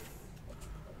mojo.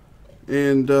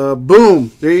 And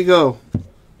boom, there you go.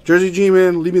 Jersey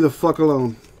G-Man, leave me the fuck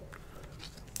alone.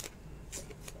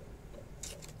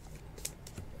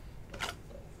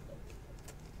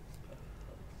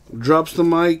 Drops the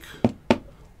mic,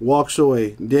 walks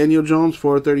away. Daniel Jones,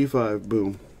 435.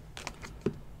 Boom.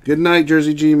 Good night,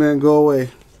 Jersey G-Man. Go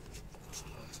away.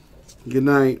 Good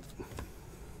night.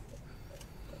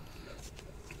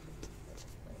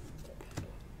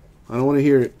 I don't want to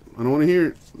hear it. I don't want to hear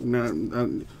it.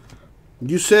 No,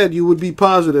 you said you would be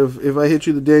positive if I hit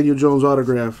you the Daniel Jones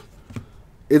autograph.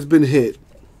 It's been hit.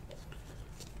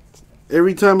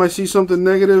 Every time I see something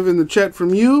negative in the chat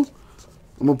from you,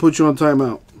 I'm going to put you on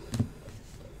timeout.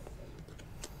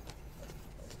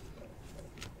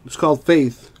 It's called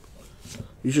faith.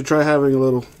 You should try having a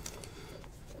little.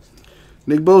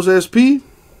 Nick Bosa SP.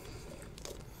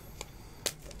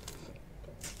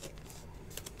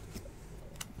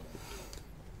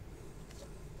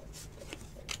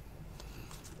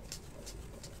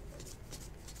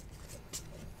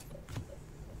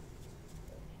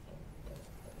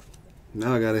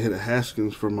 Now I gotta hit a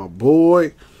Haskins for my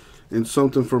boy and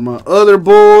something for my other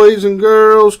boys and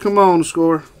girls. Come on,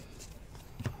 score.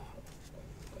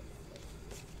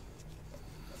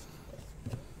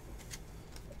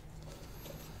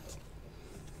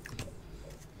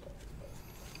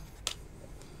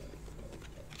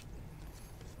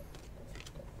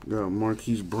 Got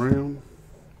Marquise Brown,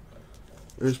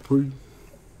 SP.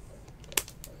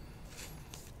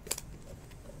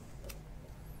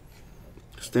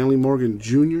 Stanley Morgan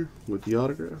Jr. with the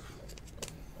autograph.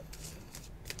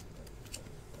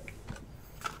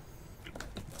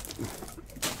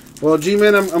 Well,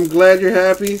 G-Man, I'm glad you're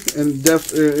happy, and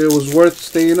it was worth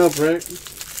staying up, right?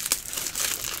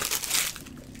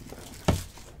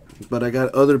 But I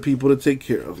got other people to take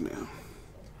care of now.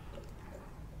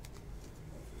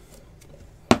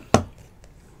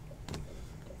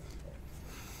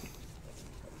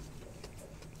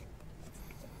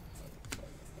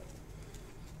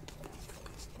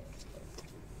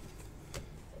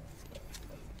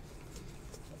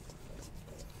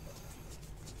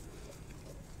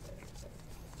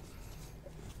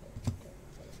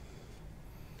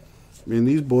 Man,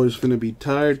 these boys finna be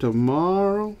tired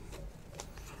tomorrow.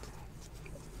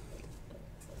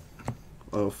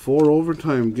 A 4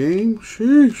 overtime game?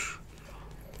 Sheesh.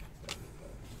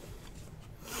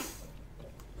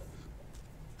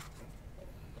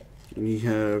 And you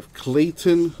have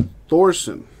Clayton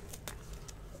Thorson.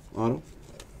 Auto.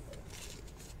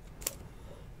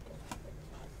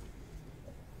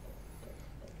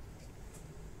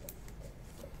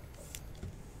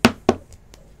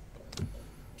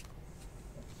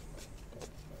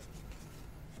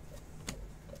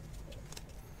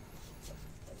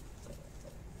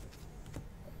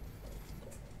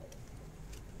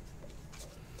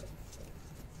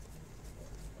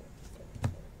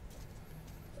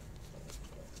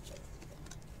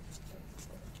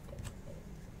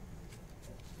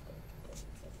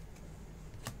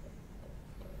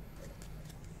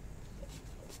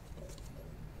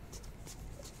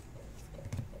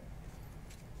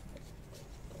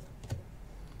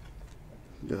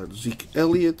 Got Zeke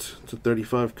Elliott to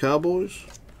 35 Cowboys.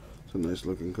 It's a nice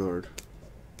looking card.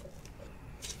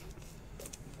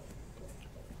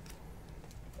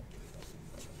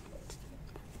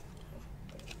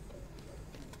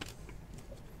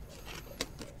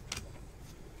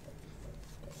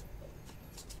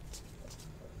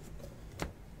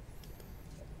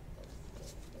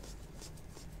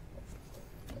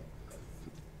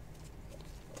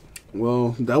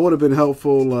 Well, that would have been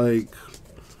helpful like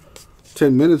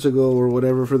 10 minutes ago or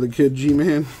whatever for the kid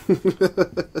G-Man.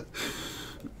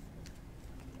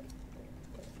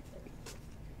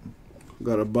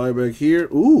 Got a buyback here.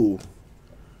 Ooh.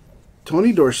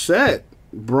 Tony Dorsett.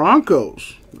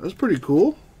 Broncos. That's pretty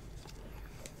cool.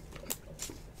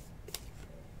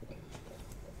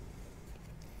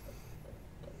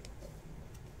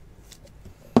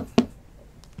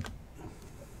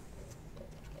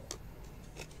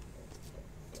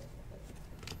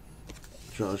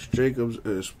 Josh Jacobs,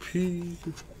 SP.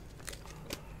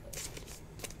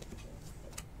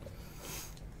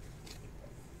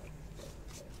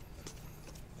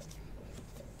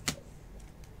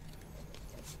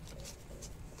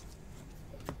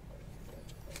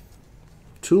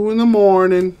 Two in the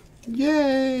morning.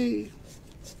 Yay!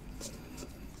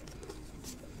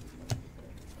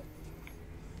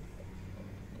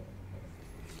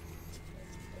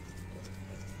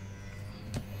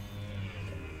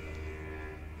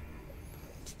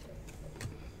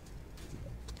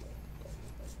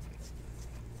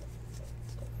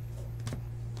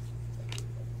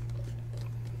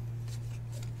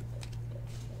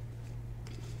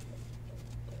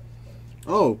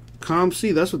 Oh,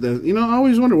 ComC, that's what that... You know, I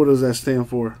always wonder what does that stand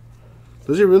for.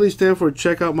 Does it really stand for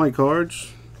check out my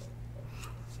cards?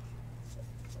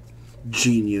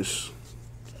 Genius.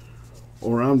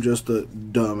 Or I'm just a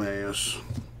dumbass.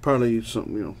 Probably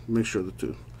something, you know, mixture of the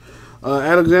two.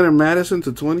 Alexander Madison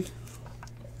to 20.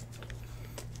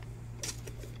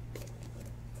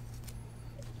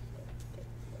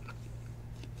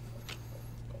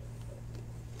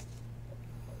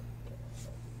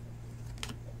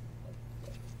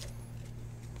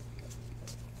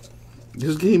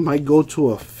 This game might go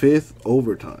to a 5th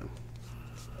overtime.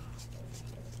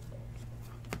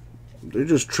 They're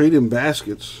just trading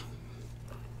baskets.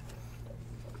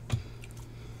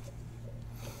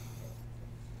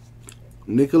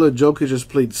 Nikola Jokic just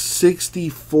played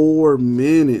 64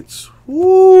 minutes.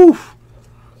 Woo!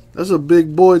 That's a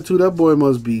big boy, too. That boy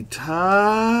must be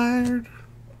tired.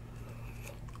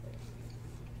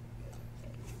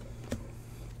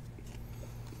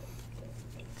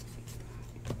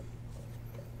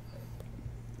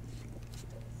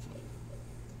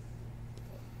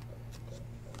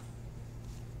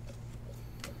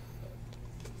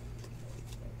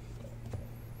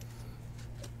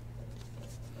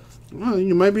 Well,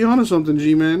 you might be onto something,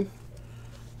 G-Man.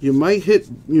 You might hit...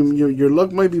 Your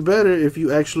luck might be better if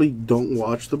you actually don't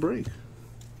watch the break.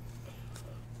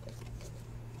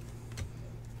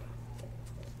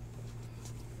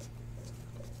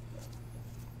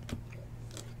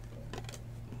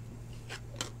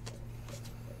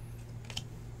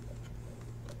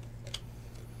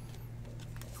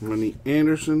 Ronnie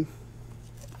Anderson.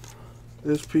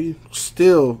 SP.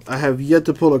 Still, I have yet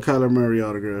to pull a Kyler Murray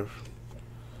autograph.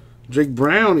 Jake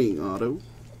Browning auto.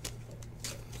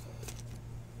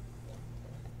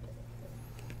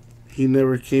 He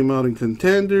never came out in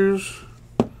contenders.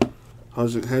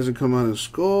 Hasn't come out and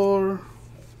score.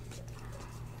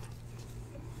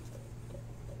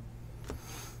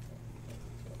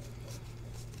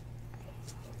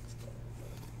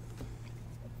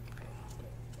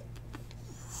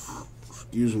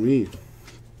 Excuse me.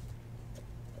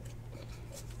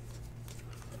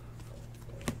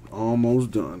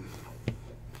 Almost done.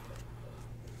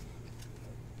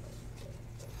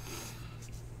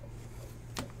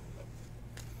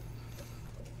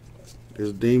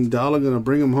 Is Dame Dollar going to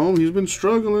bring him home? He's been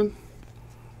struggling.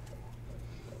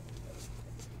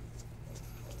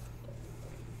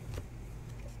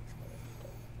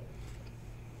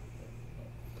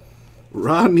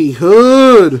 Rodney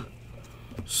Hood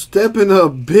stepping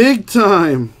up big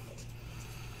time.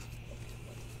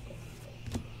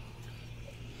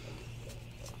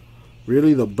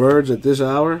 Really, the Birds at this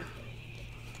hour?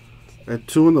 At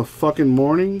 2 in the fucking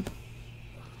morning?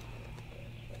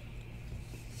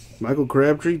 Michael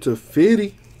Crabtree to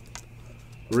 50.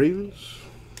 Ravens.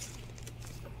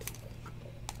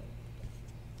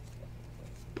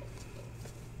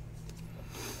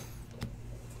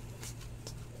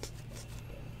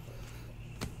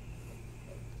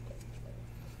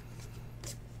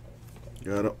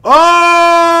 Got it.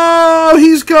 Oh,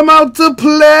 he's come out to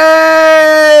play.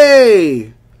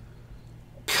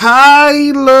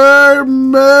 Kyler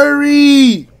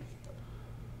Murray.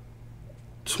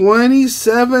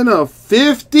 27 of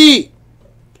 50.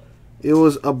 It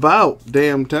was about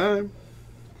damn time.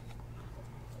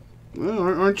 Well,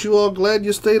 aren't you all glad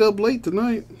you stayed up late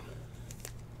tonight?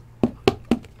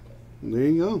 There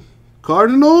you go.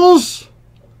 Cardinals.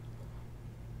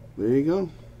 There you go.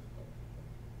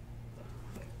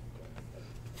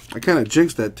 I kind of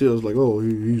jinxed that too. I was like, oh,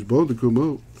 he's about to come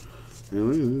out.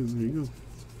 And there you go.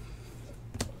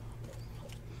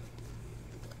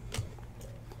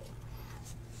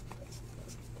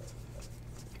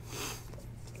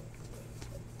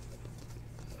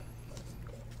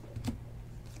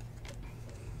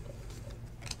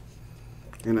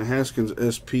 and a Haskins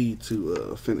SP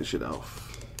to finish it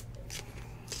off.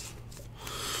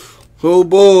 Oh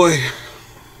boy.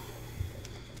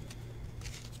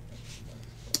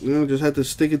 You know, just had to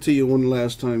stick it to you one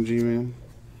last time, G-Man.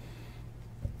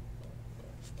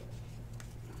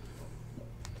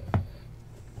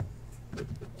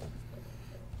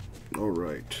 All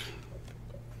right.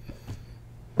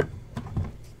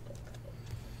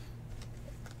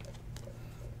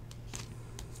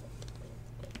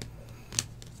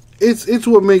 It's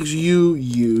what makes you,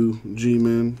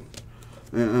 G-Man.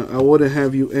 I wouldn't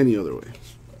have you any other way.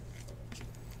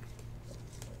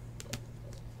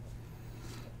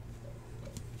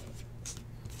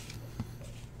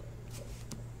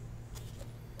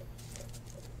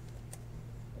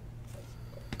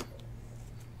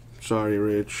 Sorry,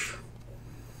 Rich.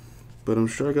 But I'm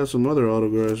sure I got some other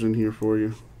autographs in here for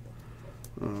you.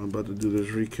 I'm about to do this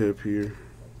recap here.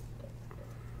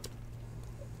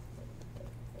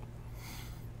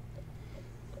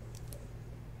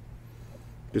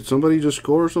 Did somebody just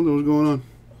score or something? What's going on?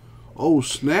 Oh,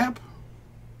 snap.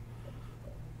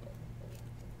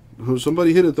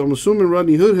 Somebody hit it. I'm assuming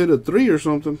Rodney Hood hit a 3 or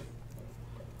something.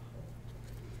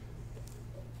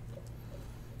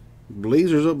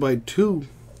 Blazers up by 2.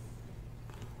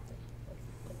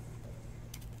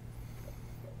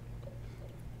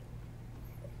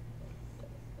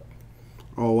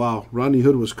 Oh, wow. Rodney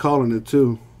Hood was calling it,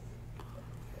 too.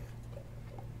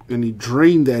 And he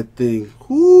drained that thing.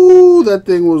 Ooh, that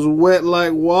thing was wet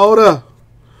like water.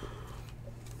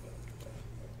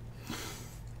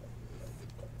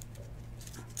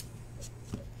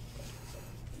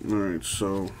 Alright,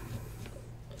 so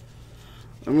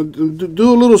I'm going to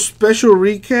do a little special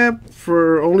recap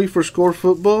only for Score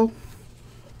Football.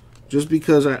 Just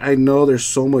because I know there's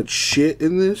so much shit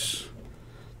in this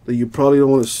that you probably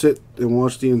don't want to sit and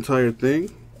watch the entire thing.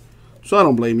 So I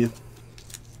don't blame you.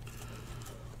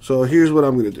 So here's what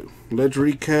I'm going to do. Let's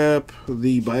recap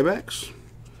the buybacks.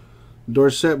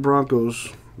 Dorsett Broncos.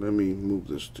 Let me move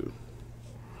this too.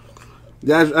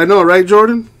 Guys, I know, right,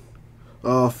 Jordan?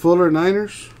 Fuller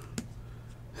Niners.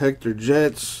 Hector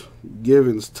Jets.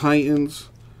 Givens Titans.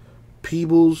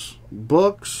 Peebles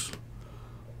Bucks.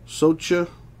 Socha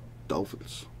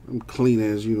Dolphins. I'm clean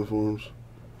as uniforms.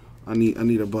 I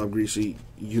need a Bob Greasy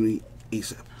uni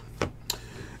ASAP.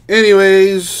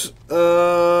 Anyways,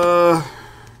 alright,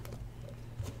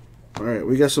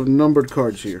 we got some numbered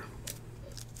cards here.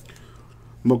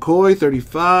 McCoy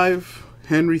 35,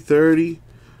 Henry 30,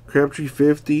 Crabtree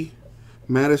 50,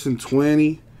 Madison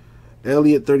 20,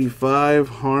 Elliott 35,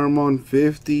 Harmon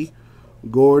 50,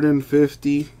 Gordon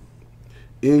 50,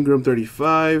 Ingram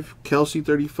 35, Kelsey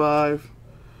 35,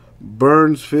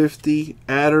 Burns 50,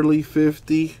 Adderley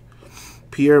 50,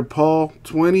 Pierre Paul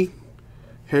 20,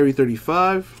 Harry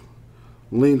 35,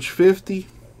 Lynch 50,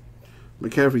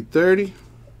 McCaffrey 30,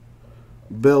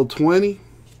 Bell 20,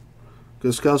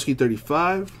 Gostkowski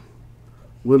 35,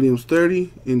 Williams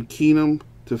 30, and Keenum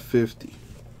to 50.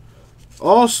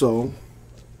 Also,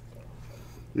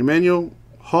 Emmanuel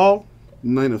Hall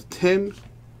 9 of 10,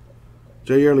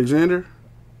 Jair Alexander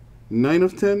 9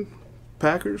 of 10,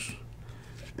 Packers,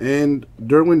 and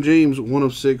Derwin James 1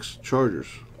 of 6, Chargers.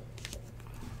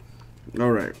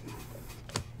 All right.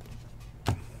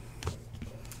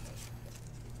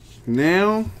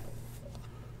 Now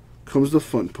comes the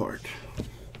fun part.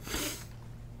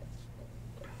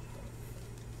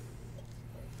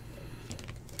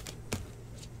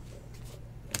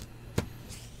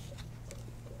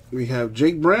 We have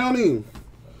Jake Browning.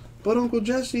 But Uncle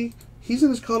Jesse, he's in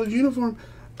his college uniform.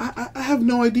 I have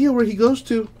no idea where he goes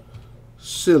to.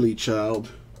 Silly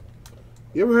child.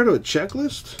 You ever heard of a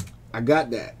checklist? I got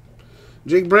that.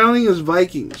 Jake Browning is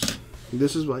Vikings.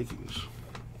 This is Vikings.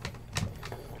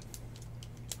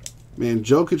 Man,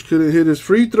 Jokic couldn't hit his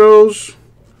free throws.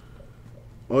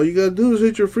 All you gotta do is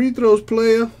hit your free throws,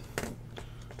 player.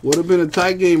 Would have been a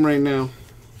tight game right now.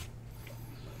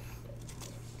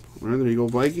 All right, there you go,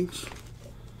 Vikings.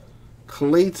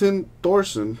 Clayton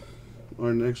Thorson,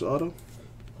 our next auto.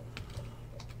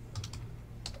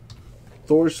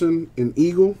 Thorson, an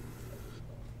Eagle.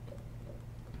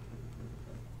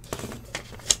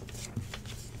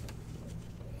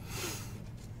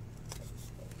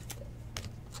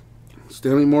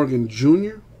 Stanley Morgan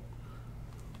Jr.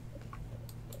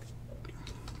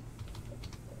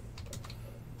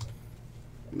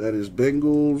 That is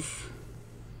Bengals.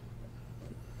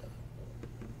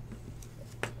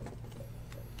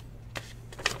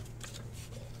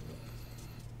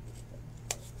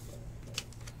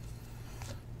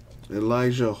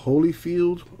 Elijah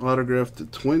Holyfield, autographed to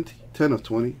 20, 10 of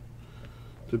 20,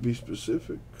 to be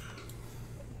specific.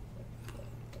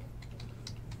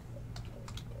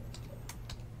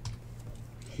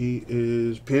 He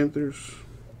is Panthers.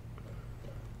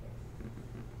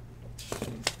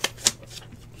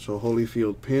 So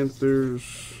Holyfield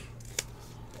Panthers.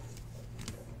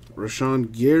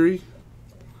 Rashawn Gary.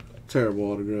 Terrible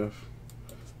autograph.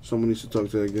 Someone needs to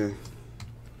talk to that guy.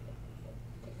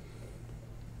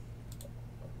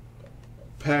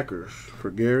 Packers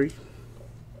for Gary.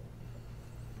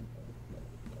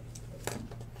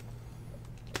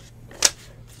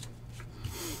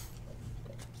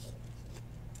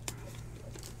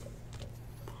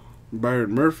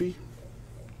 Byron Murphy.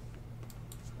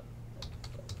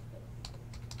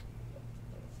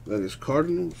 That is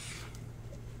Cardinals.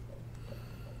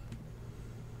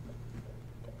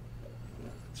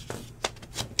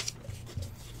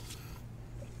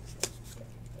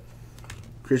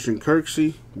 Christian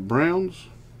Kirksey, Browns.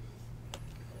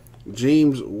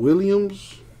 James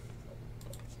Williams.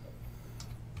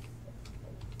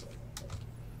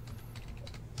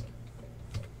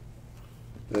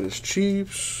 That is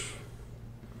Chiefs.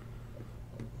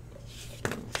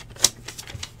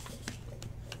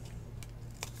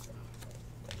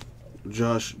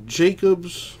 Josh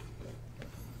Jacobs.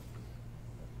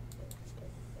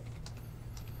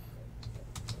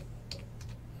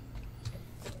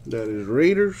 That is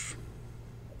Raiders.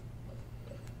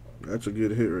 That's a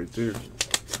good hit right there.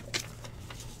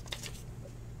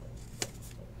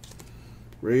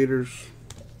 Raiders.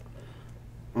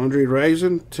 Andre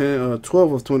Rison,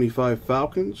 12 of 25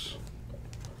 Falcons.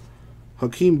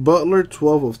 Hakeem Butler,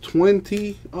 12 of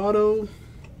 20 auto.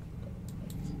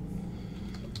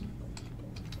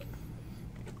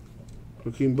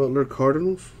 Hakeem Butler,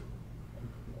 Cardinals.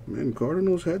 Man,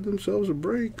 Cardinals had themselves a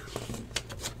break.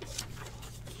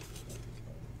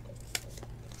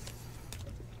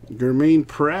 Germaine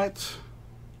Pratt.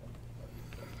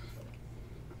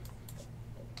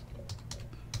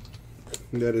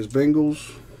 That is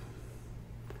Bengals.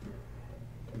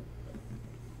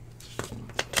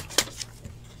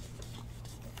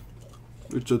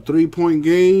 It's a 3-point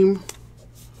game.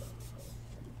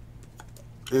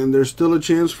 And there's still a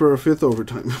chance for a 5th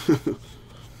overtime.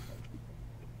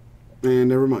 And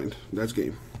never mind. That's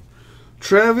game.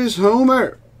 Travis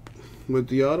Homer with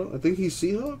the auto. I think he's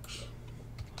Seahawks.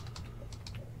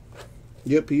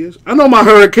 Yep, he is. I know my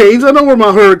Hurricanes. I know where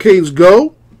my Hurricanes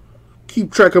go.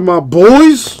 Keep track of my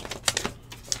boys.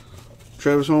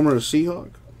 Travis Homer, a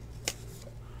Seahawk.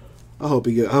 I hope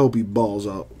he balls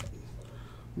out.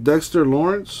 Dexter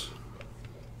Lawrence.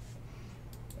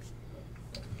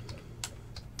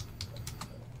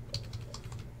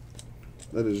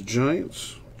 That is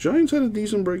Giants. Giants had a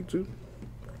decent break too.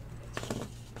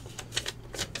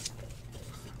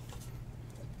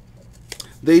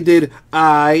 They did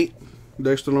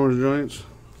Dexter Lawrence Giants.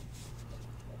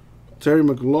 Terry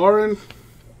McLaurin.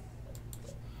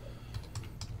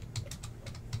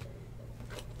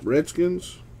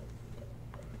 Redskins.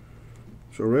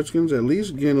 So Redskins at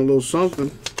least getting a little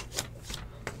something.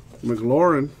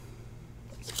 McLaurin.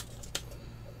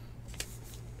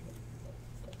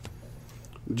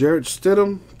 Jarrett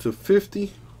Stidham to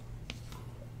 50.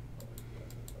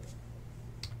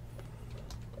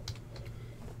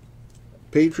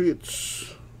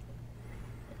 Patriots.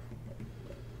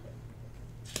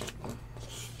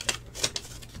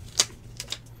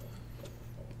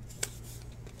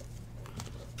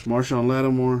 Marshawn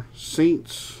Lattimore,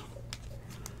 Saints.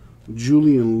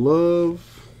 Julian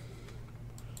Love.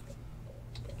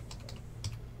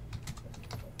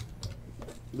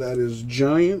 That is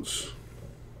Giants.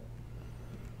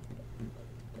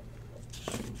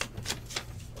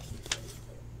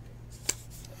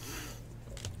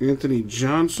 Anthony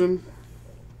Johnson.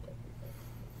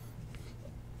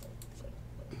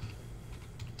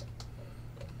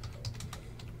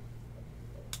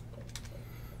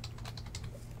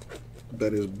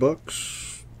 That is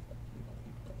Bucks.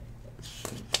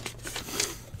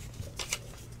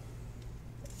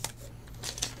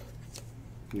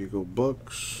 Here you go,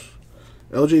 Bucks.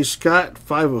 LJ Scott,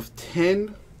 5 of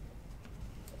 10.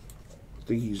 I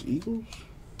think he's Eagles.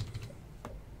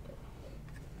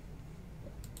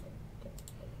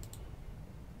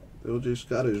 LJ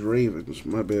Scott is Ravens.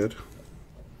 My bad.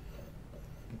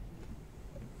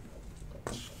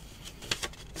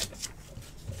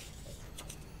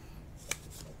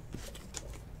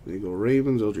 There you go,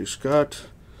 Ravens. LJ Scott.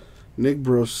 Nick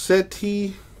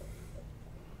Brosetti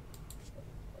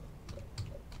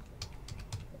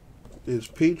is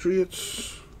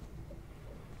Patriots.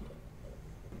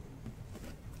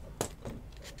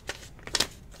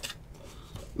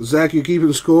 Zach, you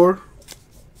keeping score?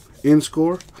 In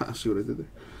score. I see what I did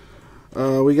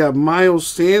there. We got Miles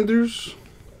Sanders.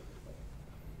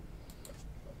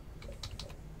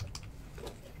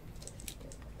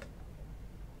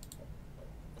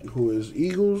 who is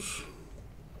Eagles.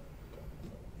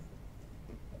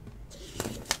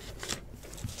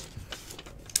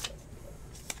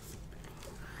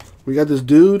 We got this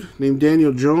dude named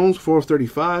Daniel Jones,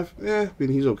 435. I mean,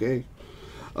 he's okay.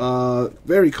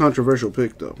 Very controversial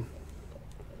pick, though,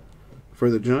 for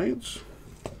the Giants.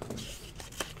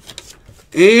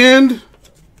 And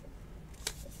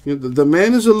you know, the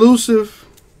man is elusive,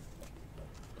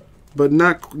 but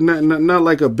not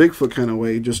like a Bigfoot kind of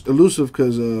way. Just elusive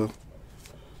because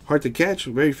hard to catch,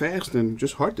 very fast, and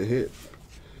just hard to hit.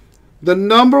 The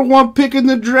 #1 pick in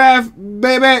the draft,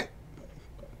 baby.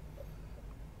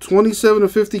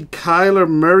 27/50, Kyler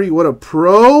Murray. What a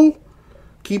pro!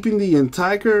 Keeping the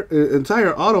entire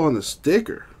auto on the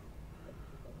sticker.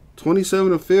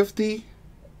 27/50,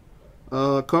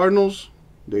 Cardinals.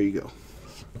 There you go.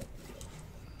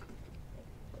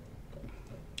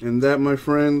 And that, my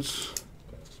friends,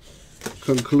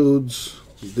 concludes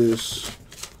this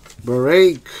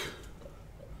break.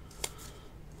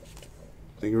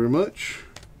 Thank you very much.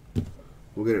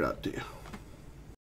 We'll get it out to you.